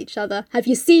get on with each other? Have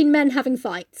you seen men having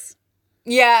fights?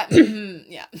 Yeah.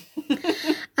 Yeah.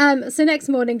 So next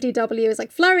morning, DW is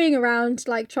like flurrying around,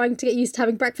 like trying to get used to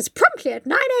having breakfast promptly at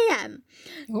 9 a.m.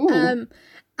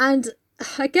 And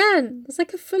again, it's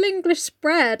like a full English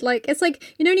spread. Like it's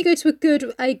like, you know, when you go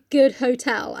to a good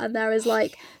hotel and there is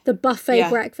like the buffet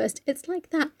breakfast. It's like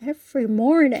that every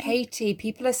morning. Katie,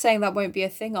 people are saying that won't be a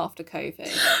thing after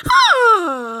COVID.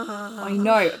 I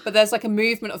know, but there's like a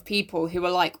movement of people who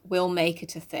are like, we'll make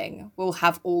it a thing. We'll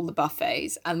have all the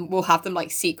buffets and we'll have them like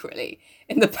secretly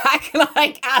in the back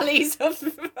like alleys of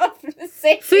the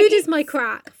city. Food is my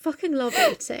crack. Fucking love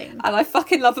eating. And I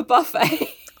fucking love a buffet.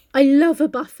 I love a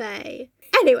buffet.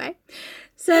 Anyway,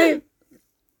 so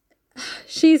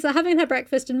she's having her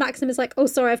breakfast and Maxim is like, oh,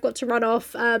 sorry, I've got to run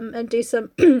off and do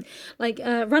some running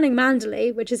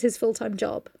Manderley, which is his full-time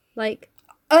job.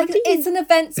 It's an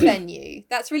events venue.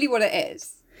 That's really what it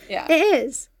is. Yeah. It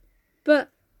is. But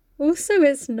also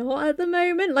it's not at the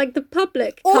moment. Like the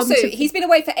public. Also, he's been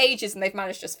away for ages and they've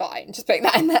managed just fine. Just putting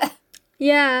that in there.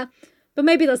 Yeah. But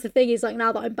maybe that's the thing. He's like,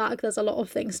 now that I'm back, there's a lot of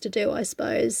things to do, I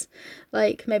suppose.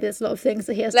 Like, maybe there's a lot of things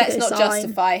that he has to go sign. Let's not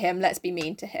justify him. Let's be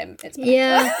mean to him. It's better.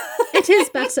 Yeah, it is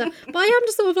better. But I am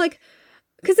just sort of like,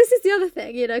 because this is the other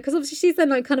thing, you know, because obviously she's then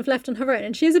like kind of left on her own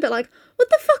and she's a bit like, what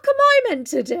the fuck am I meant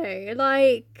to do?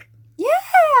 Like...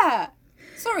 Yeah.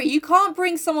 Sorry, you can't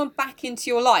bring someone back into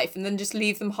your life and then just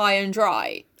leave them high and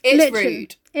dry. It's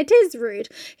rude. It is rude.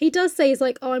 He does say, he's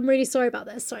like, oh, I'm really sorry about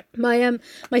this. Sorry. My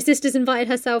sister's invited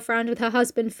herself round with her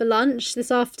husband for lunch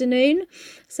this afternoon.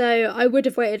 So I would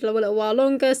have waited a little while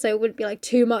longer, so it wouldn't be like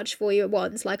too much for you at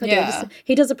once. Like,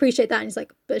 he does appreciate that. And he's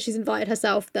like, but she's invited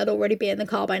herself. They'll already be in the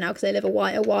car by now because they live a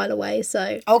while away.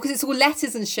 So. Oh, because it's all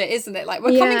letters and shit, isn't it? Like,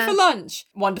 we're coming for lunch.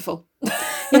 Wonderful.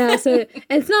 Yeah, so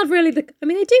it's not really I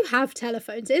mean, they do have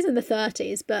telephones. It is in the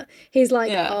 30s, but he's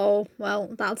like, oh,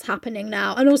 well, that's happening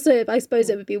now. And also, I suppose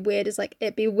it would be weird. It's like,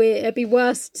 it'd be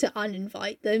worse to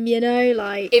uninvite them, you know?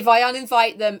 Like, if I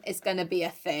uninvite them, it's going to be a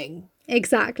thing.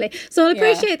 Exactly. So I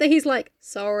appreciate that he's like,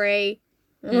 sorry.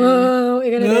 Oh, what are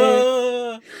you going to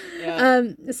do?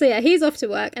 Yeah. So yeah, he's off to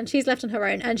work and she's left on her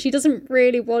own, and she doesn't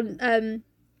really want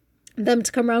them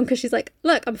to come around because she's like,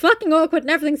 look, I'm fucking awkward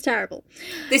and everything's terrible.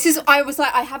 I was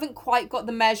like, I haven't quite got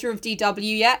the measure of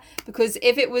DW yet, because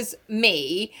if it was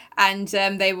me and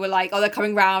they were like, oh, they're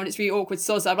coming round, it's really awkward,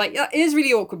 so I'm like, yeah, it is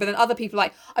really awkward. But then other people are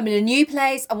like, I'm in a new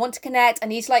place, I want to connect, I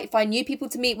need to like find new people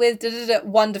to meet with,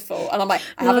 wonderful. And I'm like,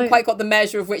 I haven't quite got the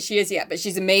measure of which she is yet, but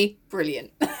she's a me,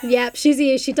 brilliant. Yep,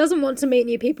 she doesn't want to meet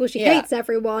new people, she hates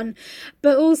everyone,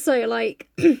 but also like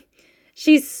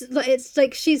she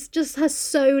just has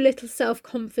so little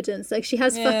self-confidence. Like, she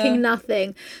has fucking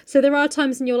nothing. So there are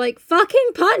times when you're like, fucking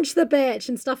punch the bitch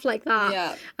and stuff like that.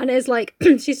 Yeah. And it's like,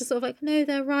 she's just sort of like, no,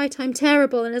 they're right, I'm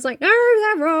terrible. And it's like, no,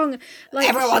 they're wrong. Like,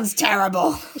 everyone's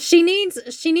terrible. She needs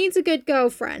a good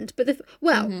girlfriend. But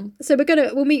so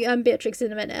we'll meet Beatrix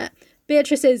in a minute.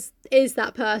 Beatrice is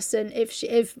that person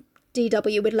if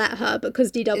DW would let her,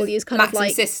 because DW is kind of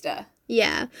like sister.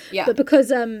 Yeah. But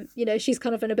because she's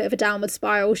kind of in a bit of a downward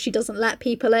spiral, she doesn't let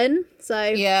people in. So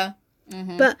yeah.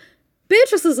 Mm-hmm. But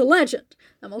Beatrice is a legend,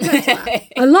 and we'll get to that.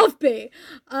 I love B.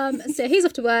 So he's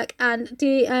off to work, and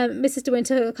Mrs. De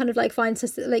Winter kind of like finds her,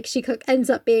 like, she ends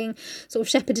up being sort of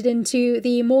shepherded into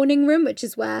the morning room, which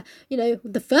is where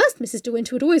the first Mrs. De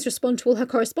Winter would always respond to all her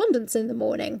correspondence in the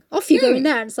morning. Off you go in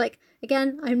there, and it's like,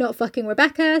 again, I'm not fucking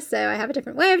Rebecca, so I have a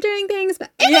different way of doing things.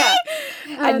 But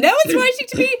and no one's writing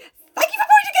to me. Thank you for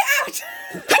pointing it out.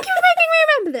 Thank you for making me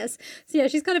remember this. So yeah,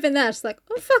 she's kind of in there. She's like,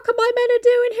 what the fuck are my men are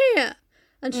doing here?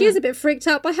 And she is a bit freaked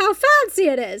out by how fancy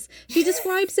it is. She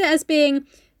describes it as being,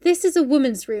 this is a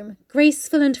woman's room,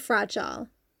 graceful and fragile.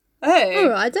 Oh. All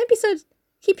right, don't be so...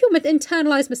 Keep your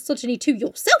internalised misogyny to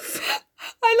yourself.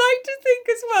 I like to think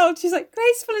as well, she's like,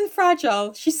 graceful and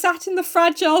fragile. She sat in the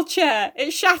fragile chair.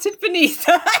 It shattered beneath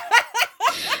her.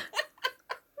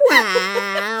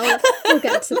 Wow. We'll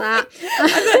get to that. And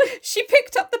then she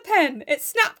picked up the pen. It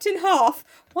snapped in half.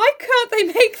 Why can't they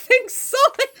make things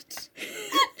solid?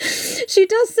 She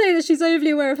does say that she's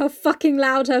overly aware of how fucking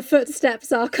loud her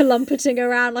footsteps are clumpeting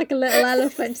around like a little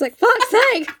elephant. She's like, fuck's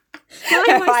sake.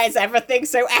 Why is everything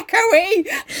so echoey?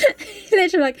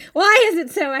 Literally like, why is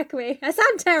it so echoey? I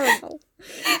sound terrible.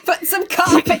 Put some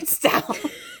carpets down.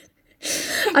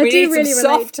 I do really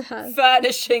relate to her.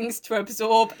 Furnishings to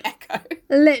absorb echo.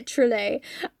 Literally.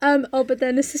 But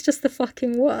then this is just the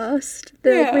fucking worst.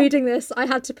 Reading this, I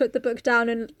had to put the book down,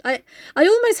 and I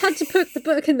almost had to put the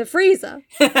book in the freezer.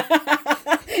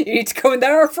 You need to go in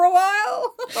there for a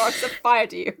while, or I'll set fire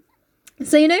to you.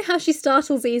 So you know how she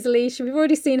startles easily? We've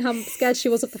already seen how scared she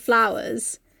was of the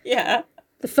flowers. Yeah.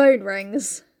 The phone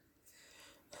rings.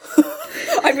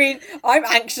 I mean, I'm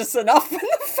anxious enough when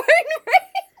the phone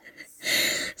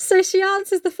rings. So she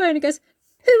answers the phone and goes,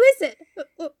 who is it?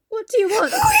 What do you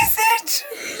want? Who is it?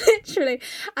 Literally.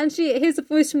 And she hears a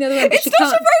voice from the other end. It's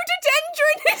not a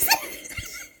rhododendron, is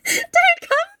it? Don't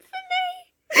come for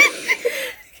me.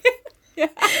 Yeah.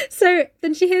 So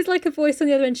then she hears like a voice on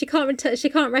the other end. She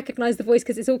can't recognise the voice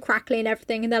because it's all crackly and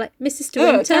everything. And they're like, Mrs. De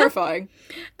Winter. Oh, terrifying.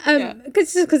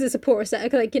 Because it's a poor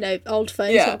reception, like, old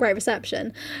phones, not great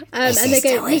reception. And they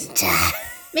go, Mrs.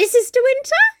 De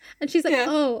Winter? And she's like,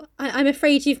 oh, I'm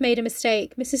afraid you've made a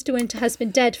mistake. Mrs. De Winter has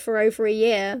been dead for over a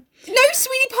year. No,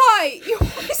 sweetie pie! You're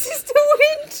Mrs. De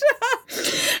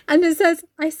Winter! And it says,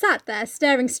 I sat there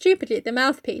staring stupidly at the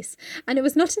mouthpiece, and it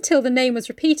was not until the name was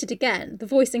repeated again, the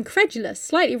voice incredulous,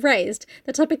 slightly raised,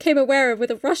 that I became aware of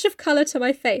with a rush of colour to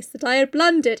my face that I had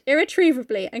blundered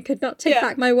irretrievably and could not take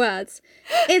back my words.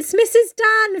 It's Mrs.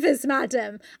 Danvers,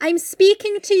 madam. I'm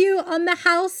speaking to you on the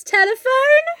house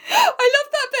telephone. I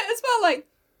love that bit as well, like,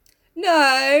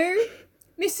 no,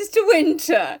 Mrs. De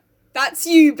Winter, that's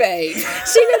you, babe.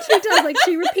 She literally does, like,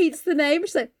 she repeats the name.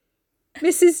 She's like,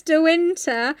 Mrs. De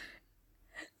Winter,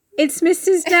 it's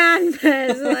Mrs.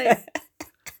 Danvers. Like,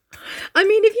 I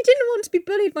mean, if you didn't want to be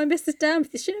bullied by Mrs.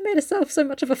 Danvers, you shouldn't have made herself so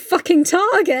much of a fucking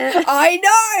target. I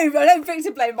know! I don't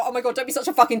victim blame, but oh my god, don't be such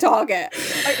a fucking target.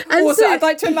 Also, I'd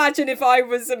like to imagine if I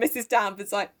was a Mrs.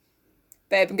 Danvers, like,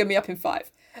 babe, I'm going to be up in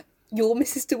 5. you're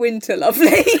Mrs. De Winter,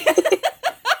 lovely.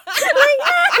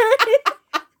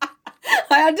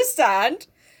 I understand.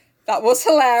 That was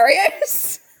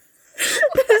hilarious.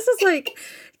 This is like,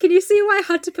 can you see why I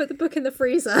had to put the book in the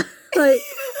freezer? Like,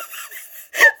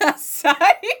 that's so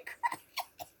great.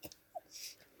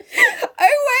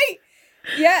 Oh wait,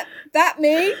 yeah, that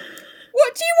me.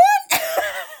 What do you want?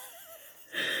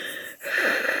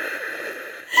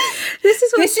 This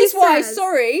is what this she is why. says.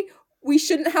 Sorry, we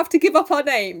shouldn't have to give up our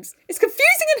names. It's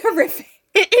confusing and horrific.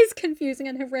 It is confusing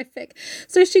and horrific.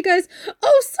 So she goes,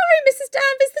 "Oh, sorry, Mrs.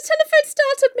 Danvers, the telephone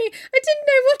startled me. I didn't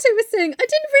know what I was saying. I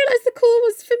didn't realise the call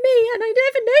was for me, and I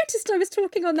never noticed I was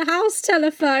talking on the house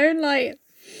telephone." Like,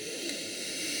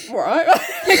 right,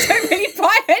 I don't really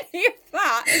buy any of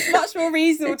that. It's much more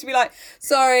reasonable to be like,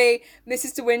 "Sorry,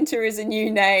 Mrs. De Winter is a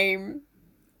new name."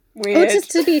 Weird.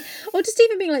 Or just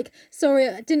even being like, "Sorry,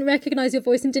 I didn't recognise your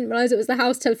voice and didn't realise it was the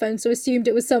house telephone, so assumed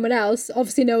it was someone else.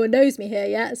 Obviously, no one knows me here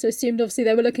yet, so assumed obviously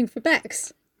they were looking for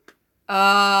Bex."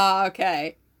 Ah,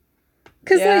 okay.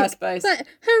 Because I suppose.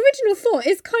 her original thought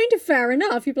is kind of fair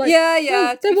enough. You'd be like,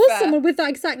 yeah. There was someone with that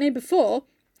exact name before,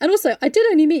 and also I did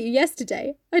only meet you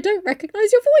yesterday. I don't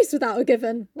recognise your voice without a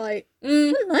given. Like, I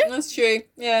don't know. That's true.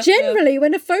 Yeah. Generally,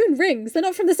 when a phone rings, they're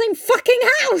not from the same fucking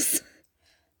house.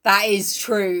 That is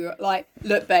true. Like,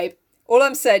 look, babe, all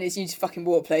I'm saying is you need to fucking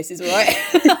walk places, all right?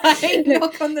 Like,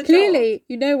 knock on the door. Clearly,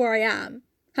 you know where I am.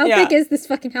 How big is this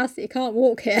fucking house that you can't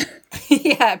walk here?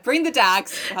 Yeah, bring the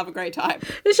dags. We'll have a great time.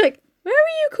 It's like, where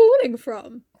are you calling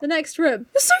from? The next room.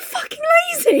 You're so fucking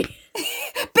lazy.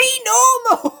 Be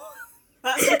normal.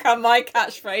 That's become my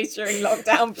catchphrase during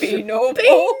lockdown. Be normal. Be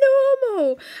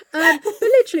normal. But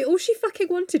literally, all she fucking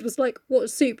wanted was like,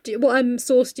 what sauce do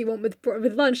you want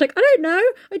with lunch? Like, I don't know.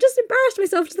 I just embarrassed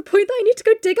myself to the point that I need to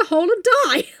go dig a hole and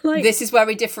die. Like, this is where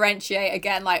we differentiate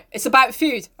again. Like, it's about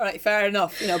food. All right, fair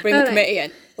enough. Bring the committee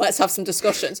in. Let's have some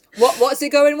discussions. What's it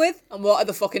going with, and what are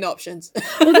the fucking options?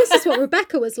 Well, this is what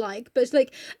Rebecca was like, but it's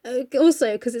like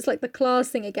also because it's like the class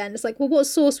thing again. It's like, well, what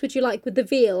sauce would you like with the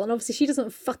veal? And obviously she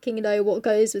doesn't fucking know what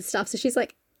goes with stuff, so she's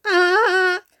like,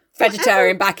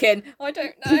 vegetarian back in. I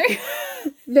don't know.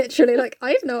 Literally, like,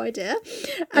 I have no idea.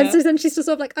 And so then she's just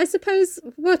sort of like, I suppose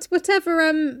whatever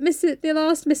the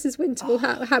last Mrs. Winter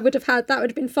would have had, that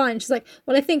would have been fine. She's like,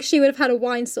 well, I think she would have had a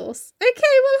wine sauce. Okay,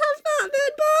 we'll have that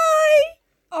then. Bye.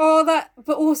 Oh,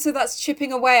 but also that's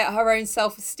chipping away at her own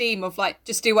self-esteem of like,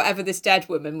 just do whatever this dead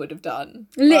woman would have done.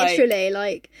 Literally,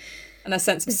 like. And a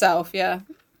sense of self, yeah.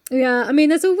 Yeah, I mean,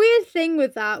 there's a weird thing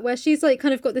with that where she's like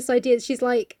kind of got this idea that she's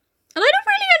like, and I don't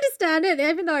really understand it,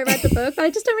 even though I read the book, but I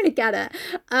just don't really get it.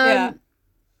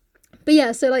 But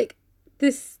yeah, so like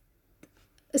this.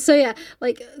 So yeah,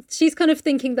 like she's kind of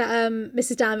thinking that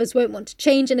Mrs. Danvers won't want to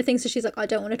change anything, so she's like, I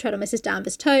don't want to tread on Mrs.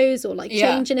 Danvers' toes or like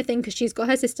change anything because she's got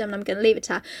her system and I'm going to leave it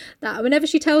to her. That whenever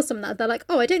she tells them that, they're like,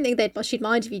 oh, I don't think she'd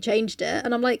mind if you changed it,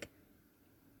 and I'm like,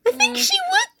 I think she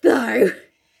would though.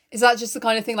 Is that just the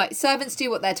kind of thing like servants do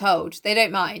what they're told? They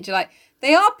don't mind. You're like,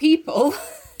 they are people.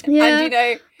 Yeah, and I don't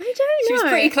know. She was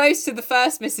pretty close to the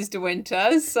first Mrs. De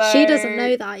Winter, so she doesn't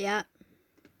know that yet.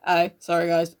 Oh, sorry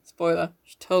guys, spoiler.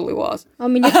 She totally was. I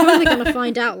mean, you're probably going to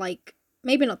find out, like,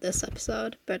 maybe not this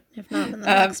episode, but if not, in the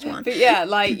next one. But yeah,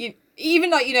 like,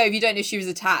 even like, if you don't know she was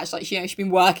attached, like, she's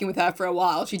been working with her for a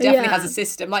while. She definitely has a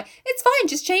system. Like, it's fine,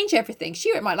 just change everything.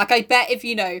 She won't mind. Like, I bet if,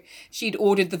 she'd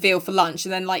ordered the veal for lunch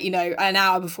and then, like, an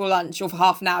hour before lunch or for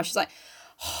half an hour, she's like,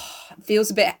 feels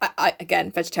a bit,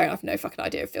 again, vegetarian, I have no fucking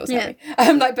idea if it feels heavy.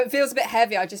 But feels a bit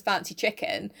heavy, I just fancy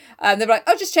chicken. They're like,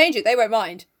 oh, just change it, they won't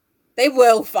mind. They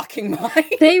will fucking mind.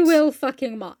 They will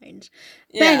fucking mind.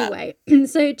 But anyway,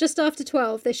 so just after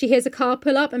 12, she hears a car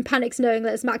pull up and panics knowing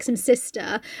that it's Maxim's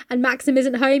sister. And Maxim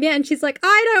isn't home yet. And she's like,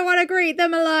 I don't want to greet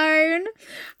them alone.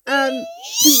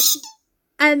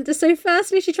 And so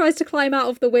firstly, she tries to climb out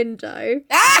of the window.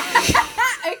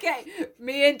 Okay,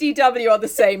 me and DW are the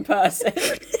same person.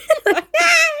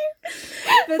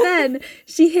 But then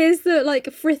she hears the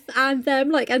like Frith anthem,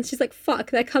 like, and she's like,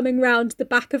 "Fuck!" They're coming round the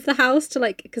back of the house to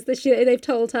like, because they've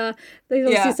told her, they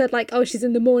obviously said like, "Oh, she's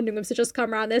in the morning room, so just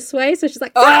come around this way." So she's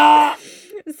like, "Ah!"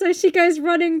 So she goes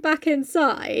running back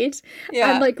inside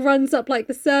and like runs up like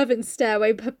the servants'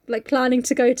 stairway, like planning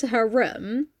to go to her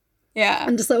room. Yeah,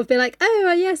 and just sort of be like,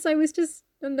 "Oh, yes, I was just."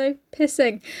 And no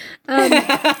pissing,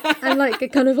 and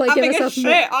like kind of like give herself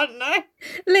more.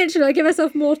 Literally, like, give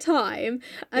herself more time.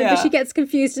 But she gets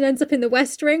confused and ends up in the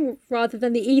West Wing rather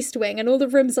than the East Wing, and all the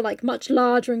rooms are like much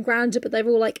larger and grander, but they're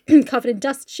all like covered in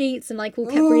dust sheets and like all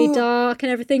kept really dark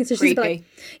and everything. So she's a bit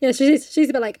like, she's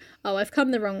a bit like, oh, I've come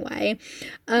the wrong way.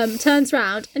 Turns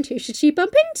round, and who should she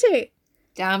bump into?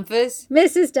 Danvers,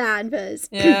 Mrs. Danvers.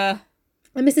 Yeah.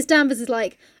 And Mrs. Danvers is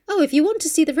like, oh, if you want to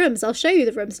see the rooms, I'll show you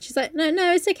the rooms. And she's like, no,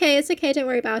 it's okay, don't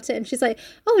worry about it. And she's like,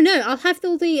 oh no, I'll have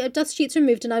all the dust sheets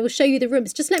removed and I will show you the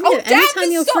rooms. Just let me know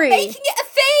anytime you're free. Making it a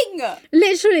thing.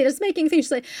 Literally, just making things.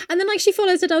 She's like, and then like she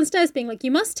follows her downstairs, being like,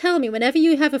 you must tell me whenever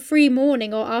you have a free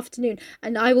morning or afternoon,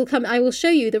 and I will show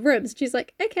you the rooms. And she's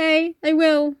like, okay, I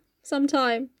will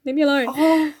sometime. Leave me alone.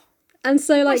 Oh, and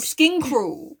so like skin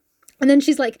crawl. And then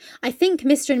she's like, I think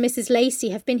Mr. and Mrs.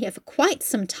 Lacey have been here for quite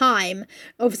some time.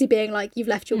 Obviously being like, you've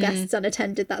left your guests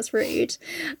unattended, that's rude.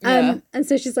 And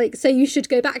so she's like, so you should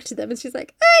go back to them. And she's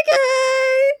like,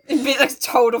 okay. It'd be like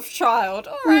told off child.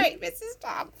 All right, Mrs.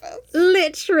 Danvers.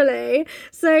 Literally.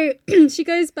 So she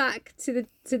goes back to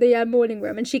the morning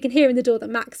room and she can hear in the door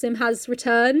that Maxim has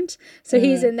returned. So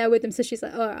he's in there with them. So she's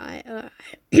like, all right.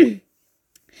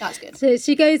 That's good. So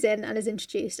she goes in and is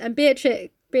introduced. And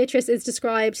Beatrice is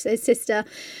described, his sister,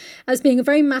 as being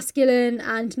very masculine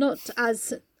and not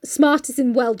as smart as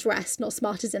in well-dressed, not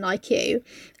smart as in IQ,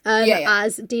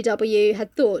 as DW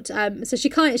had thought. So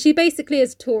she basically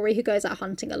is a Tory who goes out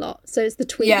hunting a lot. So it's the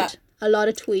tweed. Yeah. A lot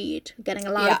of tweed. Getting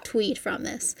a lot of tweed from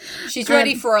this. She's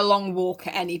ready for a long walk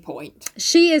at any point.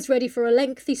 She is ready for a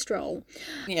lengthy stroll.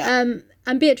 Yeah.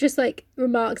 And Beatrice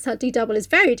remarks how DW is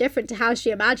very different to how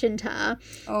she imagined her.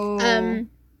 Oh.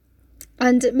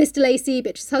 And Mr. Lacey,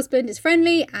 Beatrice's husband, is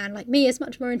friendly and, like me, is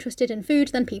much more interested in food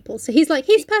than people. So he's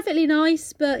perfectly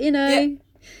nice, but,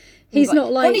 he's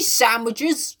not like... Only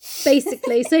sandwiches.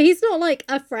 Basically. So he's not like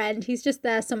a friend. He's just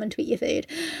there, someone to eat your food.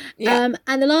 Yeah.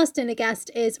 And the last dinner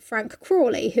guest is Frank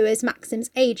Crawley, who is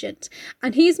Maxim's agent.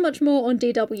 And he's much more on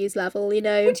DW's level, What do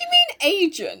you mean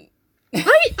agent? I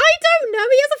don't know.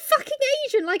 He has a fucking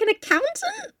agent, like an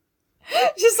accountant.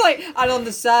 Just and on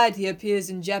the side he appears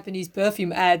in Japanese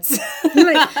perfume ads.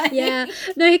 Yeah.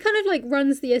 No, he kind of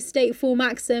runs the estate for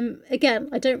Maxim. Again,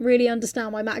 I don't really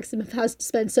understand why Maxim has to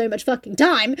spend so much fucking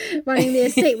time running the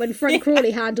estate when Frank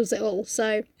Crawley handles it all.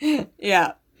 So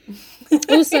yeah.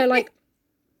 Also,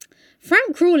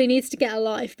 Frank Crawley needs to get a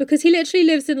life because he literally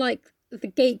lives in the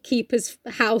gatekeeper's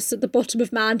house at the bottom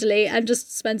of Manderley and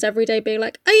just spends every day being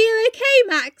like, are you okay,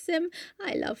 Maxim?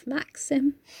 I love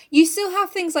Maxim. You still have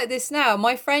things like this now.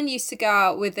 My friend used to go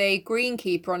out with a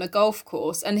greenkeeper on a golf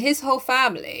course and his whole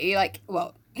family,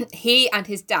 he and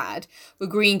his dad were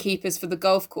greenkeepers for the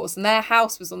golf course and their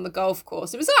house was on the golf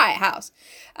course. It was an alright house.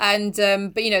 And,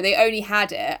 but, they only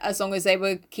had it as long as they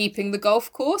were keeping the golf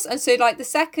course. And so, the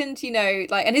second,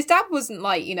 and his dad wasn't,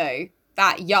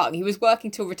 that young. He was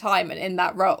working till retirement in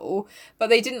that role, but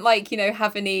they didn't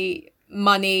have any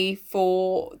money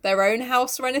for their own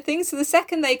house or anything. So the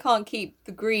second they can't keep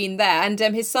the green there, and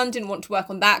his son didn't want to work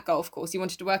on that golf course, he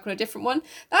wanted to work on a different one.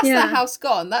 That's their house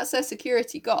gone. That's their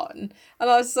security gone. And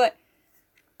I was like,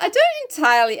 I don't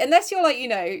entirely, unless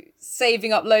you're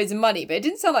saving up loads of money, but it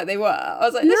didn't sound like they were. I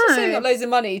was like, unless you're saving up loads of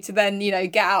money to then,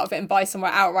 get out of it and buy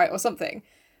somewhere outright or something.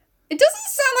 It doesn't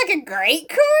sound like a great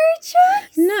career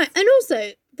choice. No, and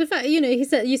also the fact, you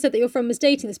said that your friend was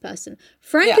dating this person.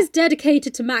 Frank is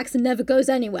dedicated to Max and never goes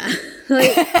anywhere.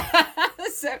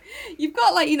 So you've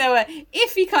got a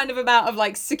iffy kind of amount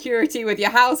of security with your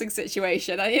housing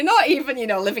situation, and you're not even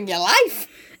living your life.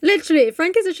 Literally,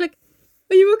 Frank is just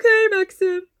are you okay,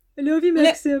 Maxim? I love you,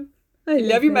 Maxim. I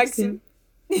love you, Maxim.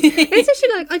 It's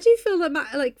actually I do feel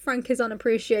that Frank is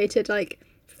unappreciated.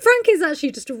 Frank is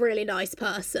actually just a really nice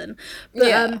person.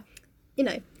 But,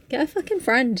 get a fucking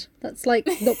friend that's,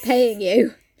 not paying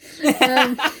you.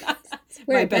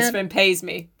 My best friend pays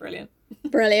me. Brilliant.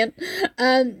 Brilliant.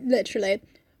 Literally.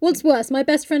 What's worse, my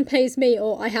best friend pays me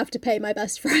or I have to pay my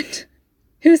best friend?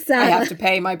 Who's sad? I have to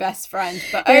pay my best friend,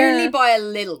 but only by a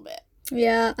little bit.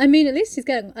 Yeah, I mean, at least he's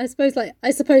getting, I suppose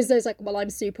those well, I'm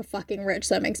super fucking rich,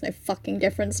 so it makes no fucking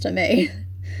difference to me.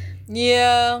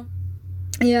 Yeah.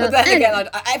 Yeah. But then again,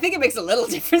 I think it makes a little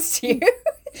difference to you.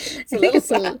 It's a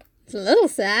little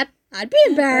sad. I'd be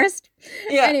embarrassed.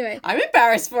 Yeah. Anyway. I'm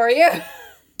embarrassed for you.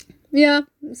 Yeah.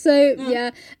 So,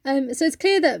 so it's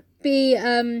clear that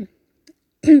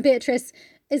Beatrice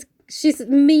she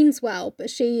means well, but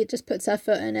she just puts her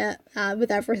foot in it with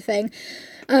everything.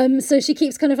 So she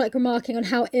keeps kind of remarking on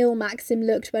how ill Maxim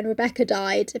looked when Rebecca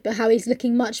died, but how he's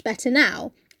looking much better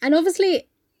now. And obviously,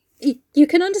 you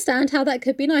can understand how that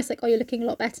could be nice. You're looking a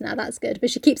lot better now. That's good.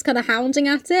 But she keeps kind of hounding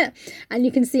at it. And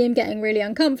you can see him getting really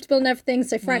uncomfortable and everything.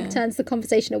 So Frank turns the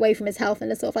conversation away from his health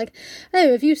and is sort of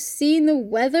oh, have you seen the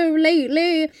weather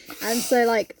lately? And so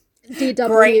DW...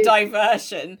 Great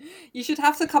diversion. You should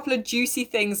have a couple of juicy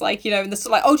things in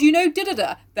the oh, do you know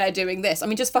da-da-da? They're doing this. I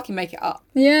mean, just fucking make it up.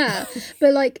 Yeah.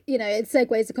 But it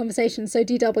segues the conversation. So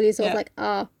DW is sort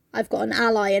of I've got an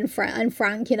ally in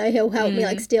Frank, you know, he'll help me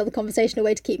like steal the conversation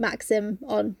away to keep Maxim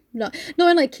on, not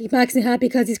in like keep Maxim happy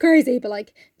because he's crazy, but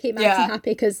like keep Maxim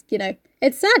happy because, you know,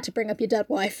 it's sad to bring up your dead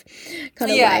wife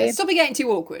kind of way. Stop it getting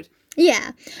too awkward.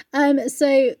 Yeah.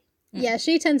 So yeah,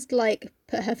 she tends to like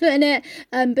put her foot in it,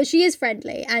 but she is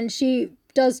friendly and she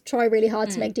does try really hard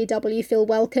to make DW feel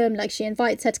welcome. Like she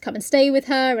invites her to come and stay with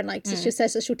her, and like she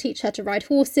says that she'll teach her to ride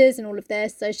horses and all of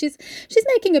this. So she's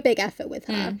making a big effort with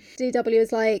her. DW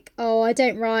is like, oh, I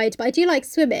don't ride, but I do like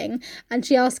swimming, and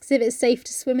she asks if it's safe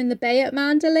to swim in the bay at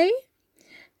Manderley,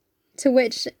 to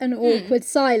which an awkward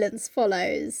silence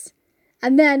follows,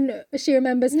 and then she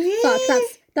remembers, fuck,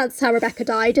 that's how Rebecca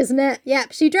died, isn't it?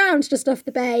 Yep, she drowned just off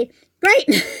the bay.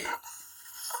 Great.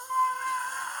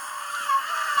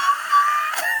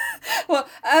 Well,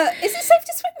 is it safe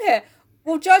to swim here?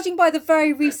 Well, judging by the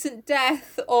very recent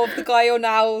death of the guy you're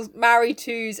now married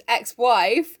to's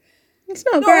ex-wife, it's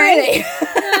not great.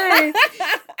 Really. No.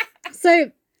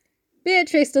 So,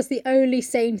 Beatrice does the only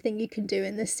sane thing you can do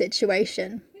in this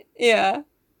situation. Yeah.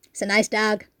 It's a nice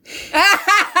dog.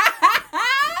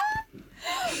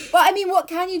 But I mean, what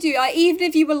can you do? Even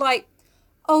if you were like,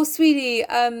 oh, sweetie,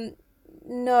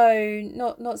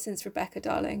 no, not since Rebecca,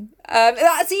 darling.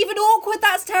 That's even awkward.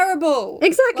 That's terrible.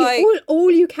 Exactly. Like,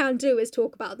 all you can do is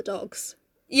talk about the dogs.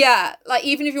 Yeah, like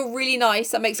even if you're really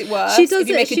nice, that makes it worse. She does if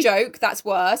you make a joke, that's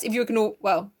worse. If you ignore,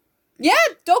 well, yeah,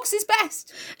 dogs is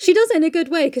best. She does it in a good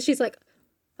way because she's like,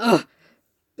 oh,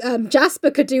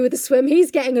 Jasper could do with a swim.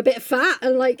 He's getting a bit fat,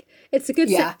 and like it's a good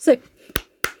So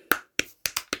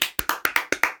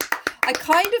I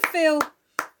kind of feel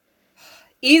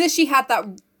either she had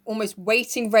that almost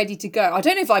waiting ready to go. I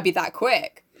don't know if I'd be that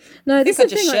quick. No, this is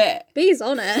the thing. Shit. Like, Bee's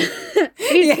on it.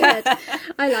 Bee's good.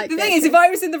 I like the thing is, if I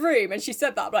was in the room and she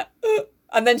said that, I'm like,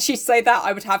 and then she'd say that,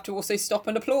 I would have to also stop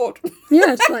and applaud.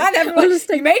 Yeah, just like, and everyone,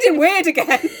 you made it weird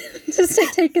again. Just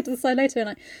take it to the side later and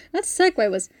like, that segue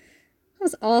was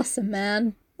awesome,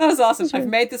 man. That was awesome. I've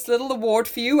made this little award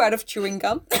for you out of chewing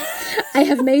gum. I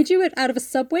have made you it out of a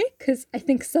Subway because I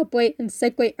think Subway and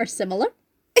Segway are similar.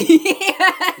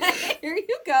 Yeah, here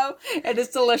you go. It is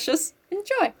delicious.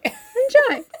 Enjoy.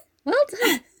 Well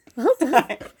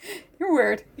done. You're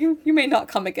weird. You may not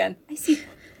come again. I see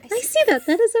that.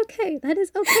 That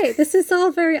is okay. This is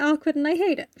all very awkward and I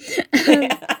hate it.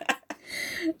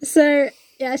 So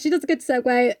yeah, she does a good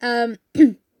segue.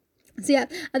 So yeah,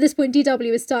 at this point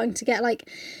DW is starting to get like,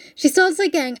 she starts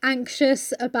like getting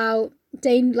anxious about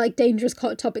dangerous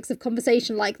topics of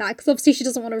conversation like that, because obviously she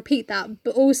doesn't want to repeat that,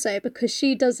 but also because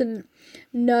she doesn't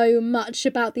know much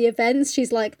about the events.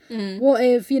 She's like, what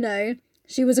if, you know,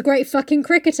 she was a great fucking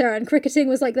cricketer and cricketing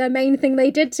was like their main thing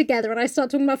they did together, and I start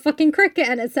talking about fucking cricket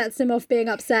and it sets him off being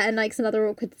upset and like it's another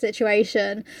awkward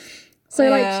situation. So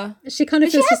like she kind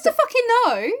of feels she has to fucking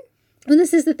know. And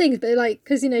this is the thing, but like,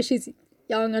 because you know she's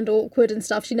young and awkward and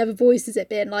stuff, she never voices it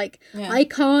being like, I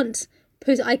can't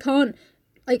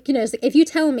like, you know, it's like, if you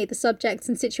tell me the subjects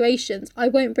and situations, I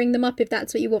won't bring them up if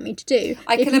that's what you want me to do.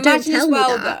 I can imagine as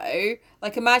well, though,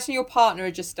 like, imagine your partner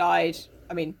had just died.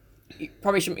 I mean, you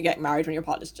probably shouldn't be getting married when your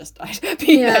partner's just died. But,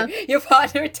 you know, your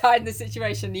partner had died in the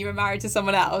situation, you were married to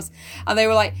someone else, and they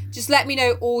were like, just let me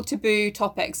know all taboo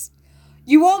topics.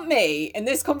 You want me, in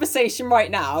this conversation right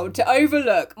now, to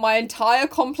overlook my entire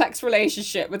complex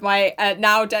relationship with my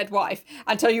now dead wife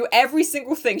and tell you every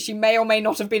single thing she may or may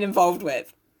not have been involved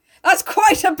with? That's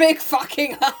quite a big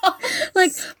fucking ask.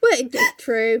 Like, well,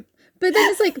 true. But then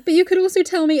it's like, but you could also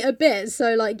tell me a bit.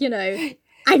 So, like, you know,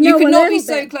 I know you could not be bit.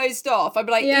 so closed off. I'd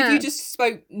be like, if you just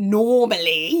spoke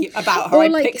normally about her,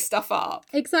 I'd like, pick stuff up.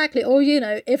 Exactly. Or, you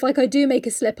know, if like I do make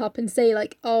a slip up and say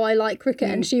like, oh, I like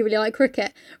cricket and she really like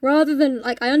cricket, rather than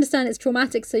like, I understand it's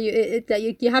traumatic, so you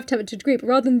have to have it to a degree, but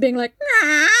rather than being like,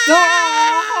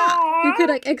 you could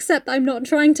like accept I'm not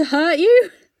trying to hurt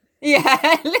you.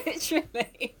 Yeah,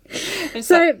 literally.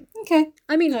 So, like, okay.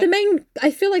 I mean, I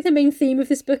feel like the main theme of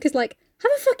this book is like,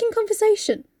 have a fucking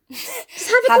conversation. Just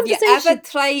have a conversation. Have you ever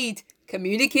tried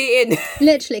communicating?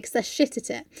 Literally, because they're shit at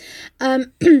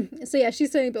it. So yeah,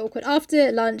 she's feeling a bit awkward.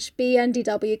 After lunch, B and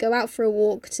DW go out for a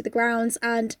walk to the grounds,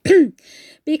 and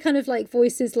B kind of like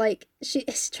voices like,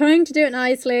 she's trying to do it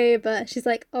nicely, but she's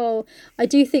like, oh, I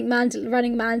do think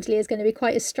running Manderley is going to be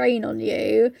quite a strain on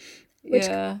you. Which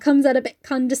comes out a bit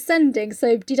condescending.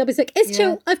 So DW's like, it's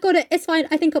chill, I've got it, it's fine,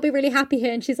 I think I'll be really happy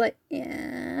here. And she's like,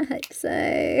 yeah, I hope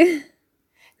so.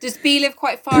 Does B live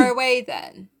quite far away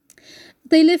then?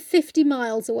 They live 50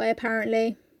 miles away,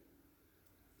 apparently.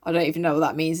 I don't even know what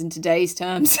that means in today's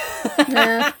terms.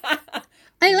 Yeah.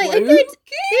 I like a good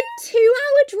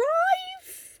 2-hour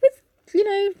drive with,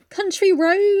 country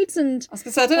roads and I was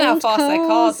going to say, I don't know how fast their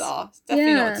cars are. It's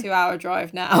definitely not a 2-hour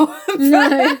drive now.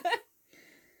 No.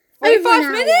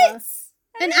 45 minutes?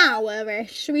 An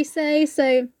hour-ish, should we say?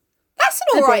 So that's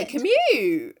an alright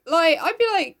commute. Like, I'd be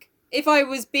like, if I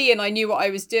was B and I knew what I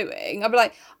was doing, I'd be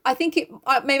like, I think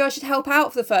maybe I should help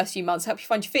out for the first few months, help you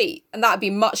find your feet. And that would be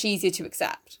much easier to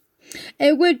accept.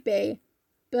 It would be.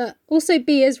 But also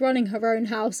B is running her own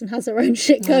house and has her own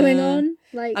shit going on.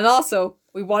 Like, and also,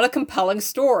 we want a compelling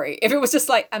story. If it was just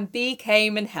like, and B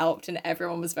came and helped and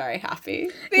everyone was very happy.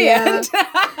 The end.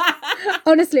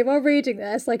 Honestly, while reading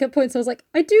this, like at points I was like,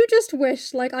 I do just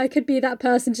wish like I could be that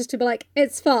person just to be like,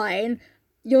 it's fine.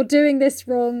 You're doing this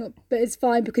wrong, but it's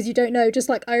fine because you don't know. Just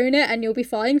like own it and you'll be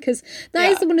fine. Because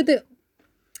that is one of the...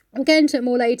 I'll get into it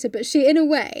more later, but she, in a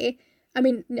way... I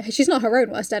mean, she's not her own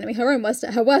worst enemy. Her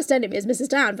worst enemy is Mrs.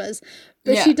 Danvers.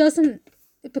 But she doesn't...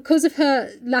 Because of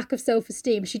her lack of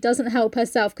self-esteem, she doesn't help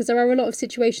herself, because there are a lot of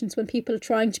situations when people are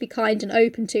trying to be kind and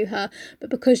open to her, but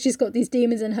because she's got these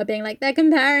demons in her being like, they're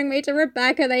comparing me to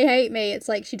Rebecca, they hate me, it's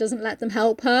like she doesn't let them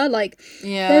help her. Like,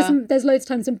 there's loads of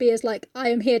times when B is like, I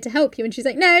am here to help you, and she's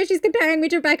like, no, she's comparing me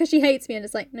to Rebecca, she hates me, and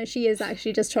it's like, no, she is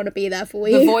actually just trying to be there for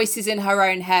you. The voices in her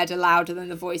own head are louder than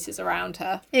the voices around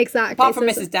her. Exactly. Apart from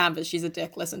Mrs. Danvers, she's a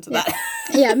dick, listen to that.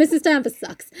 Yeah, Mrs. Danvers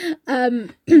sucks.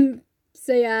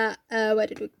 So where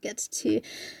did we get to?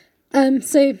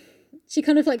 So she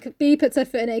kind of like, B puts her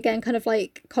foot in it again, kind of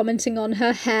like commenting on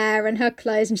her hair and her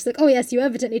clothes, and she's like, oh yes, you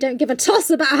evidently don't give a toss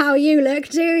about how you look,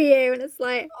 do you? And it's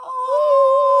like, oh.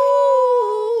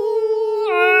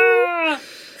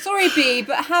 Sorry, B,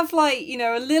 but have like,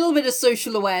 a little bit of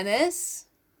social awareness.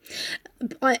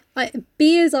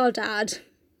 B is our dad.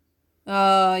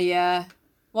 Oh, yeah.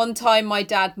 One time my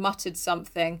dad muttered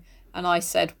something and I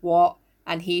said, what?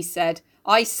 And he said,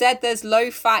 I said there's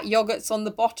low-fat yogurts on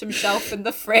the bottom shelf in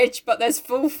the fridge, but there's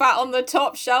full fat on the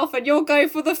top shelf, and you'll go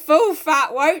for the full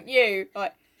fat, won't you?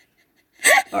 Like,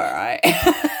 all right.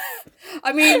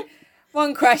 I mean,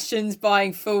 one question's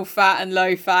buying full fat and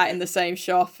low fat in the same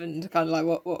shop, and kind of like,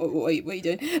 what are you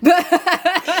doing?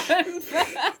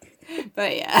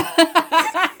 But yeah.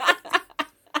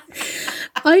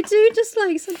 I do just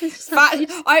like sometimes just fat.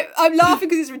 I'm laughing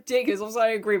because it's ridiculous. Also, I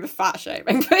agree with fat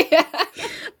shaming. But yeah,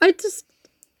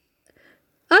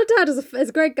 our dad is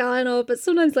a great guy and all, but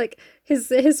sometimes like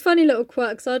his funny little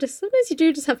quirks are just sometimes you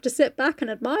do just have to sit back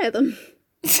and admire them.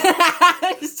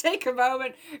 Just take a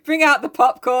moment, bring out the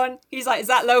popcorn. He's like, "Is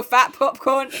that low fat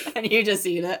popcorn?" And you just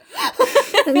eat it.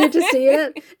 And you just eat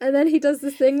it. And then he does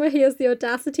this thing where he has the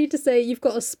audacity to say, "You've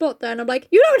got a spot there," and I'm like,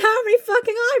 "You don't have any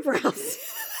fucking eyebrows."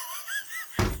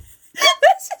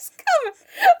 Let's just come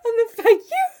on the fact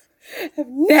you have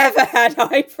never had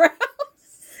eyebrows.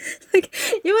 Like,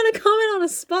 you want to comment on a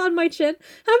spot on my chin?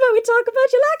 How about we talk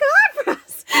about your lack of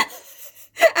eyebrows?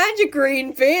 And your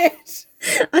green beard.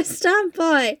 I stand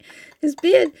by. His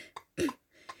beard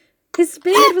was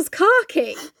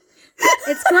khaki.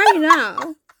 It's grey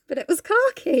now, but it was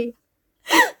khaki.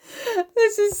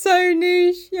 This is so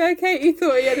niche. Yeah, Katie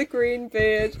thought he had a green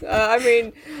beard. I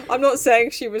mean, I'm not saying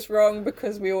she was wrong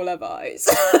because we all have eyes.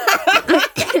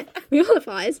 We all have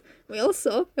eyes. We all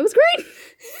saw. It was green.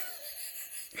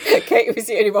 Katie was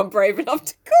the only one brave enough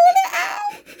to call it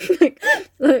out.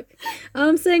 Look, all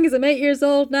I'm saying is I'm 8 years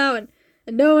old now, and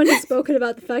no one has spoken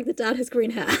about the fact that Dad has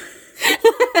green hair.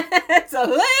 It's a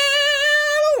little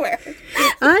weird.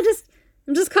 I'm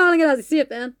just calling it as I see it,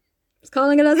 man. Just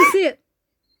calling it as I see it.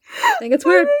 I think it's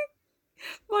weird.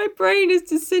 My brain is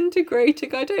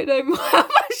disintegrating. I don't know how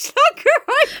much longer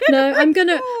I can. No,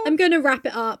 I'm gonna wrap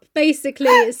it up.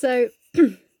 Basically, so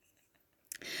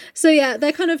yeah,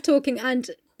 they're kind of talking, and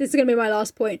this is gonna be my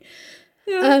last point.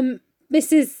 Yeah.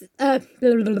 Mrs.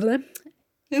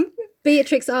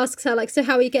 Beatrix asks her, like, so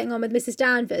how are you getting on with Mrs.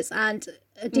 Danvers? And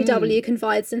DW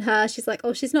confides in her. She's like,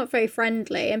 oh, she's not very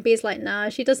friendly. And B's like, nah,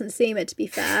 she doesn't seem it, to be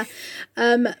fair.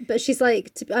 But she's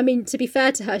like, to be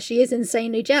fair to her, she is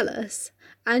insanely jealous.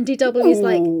 And DW's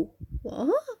like,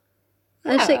 what?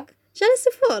 And she's like, jealous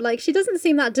of what? Like, she doesn't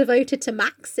seem that devoted to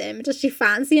Maxim. Does she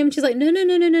fancy him? She's like,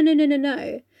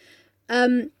 no.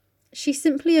 She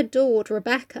simply adored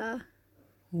Rebecca.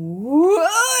 Ooh,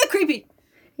 creepy.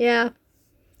 Yeah.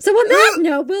 So on that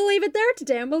note, we'll leave it there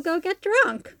today and we'll go get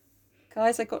drunk.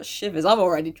 Guys, I got shivers. I'm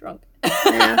already drunk.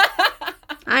 Yeah.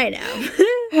 I know.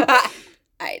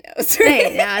 I know,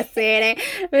 sweetie.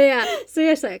 But yeah, so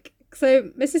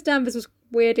Mrs. Danvers was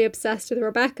weirdly obsessed with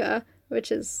Rebecca,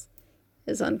 which is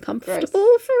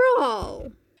uncomfortable for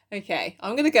all. Okay,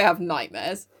 I'm going to go have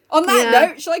nightmares. On that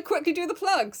note, shall I quickly do the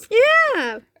plugs?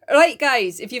 Yeah. Right,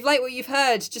 guys, if you've liked what you've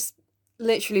heard, just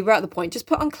literally, we're at the point. Just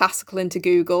put on classical into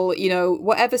Google. You know,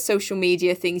 whatever social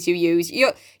media things you use,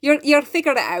 you'll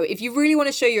figure it out. If you really want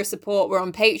to show your support, we're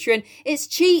on Patreon. It's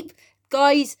cheap,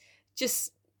 guys.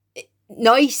 Just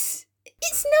nice.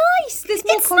 It's nice. There's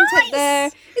more content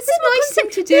there. It's a nice thing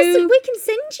to do. We can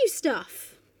send you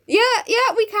stuff. Yeah,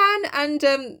 we can,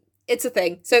 and it's a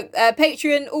thing. So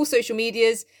Patreon, all social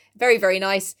medias, very, very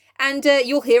nice. And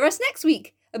you'll hear us next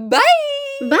week. Bye.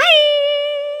 Bye.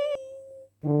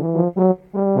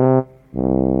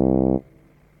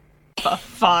 For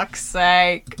fuck's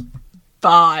sake.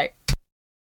 Bye.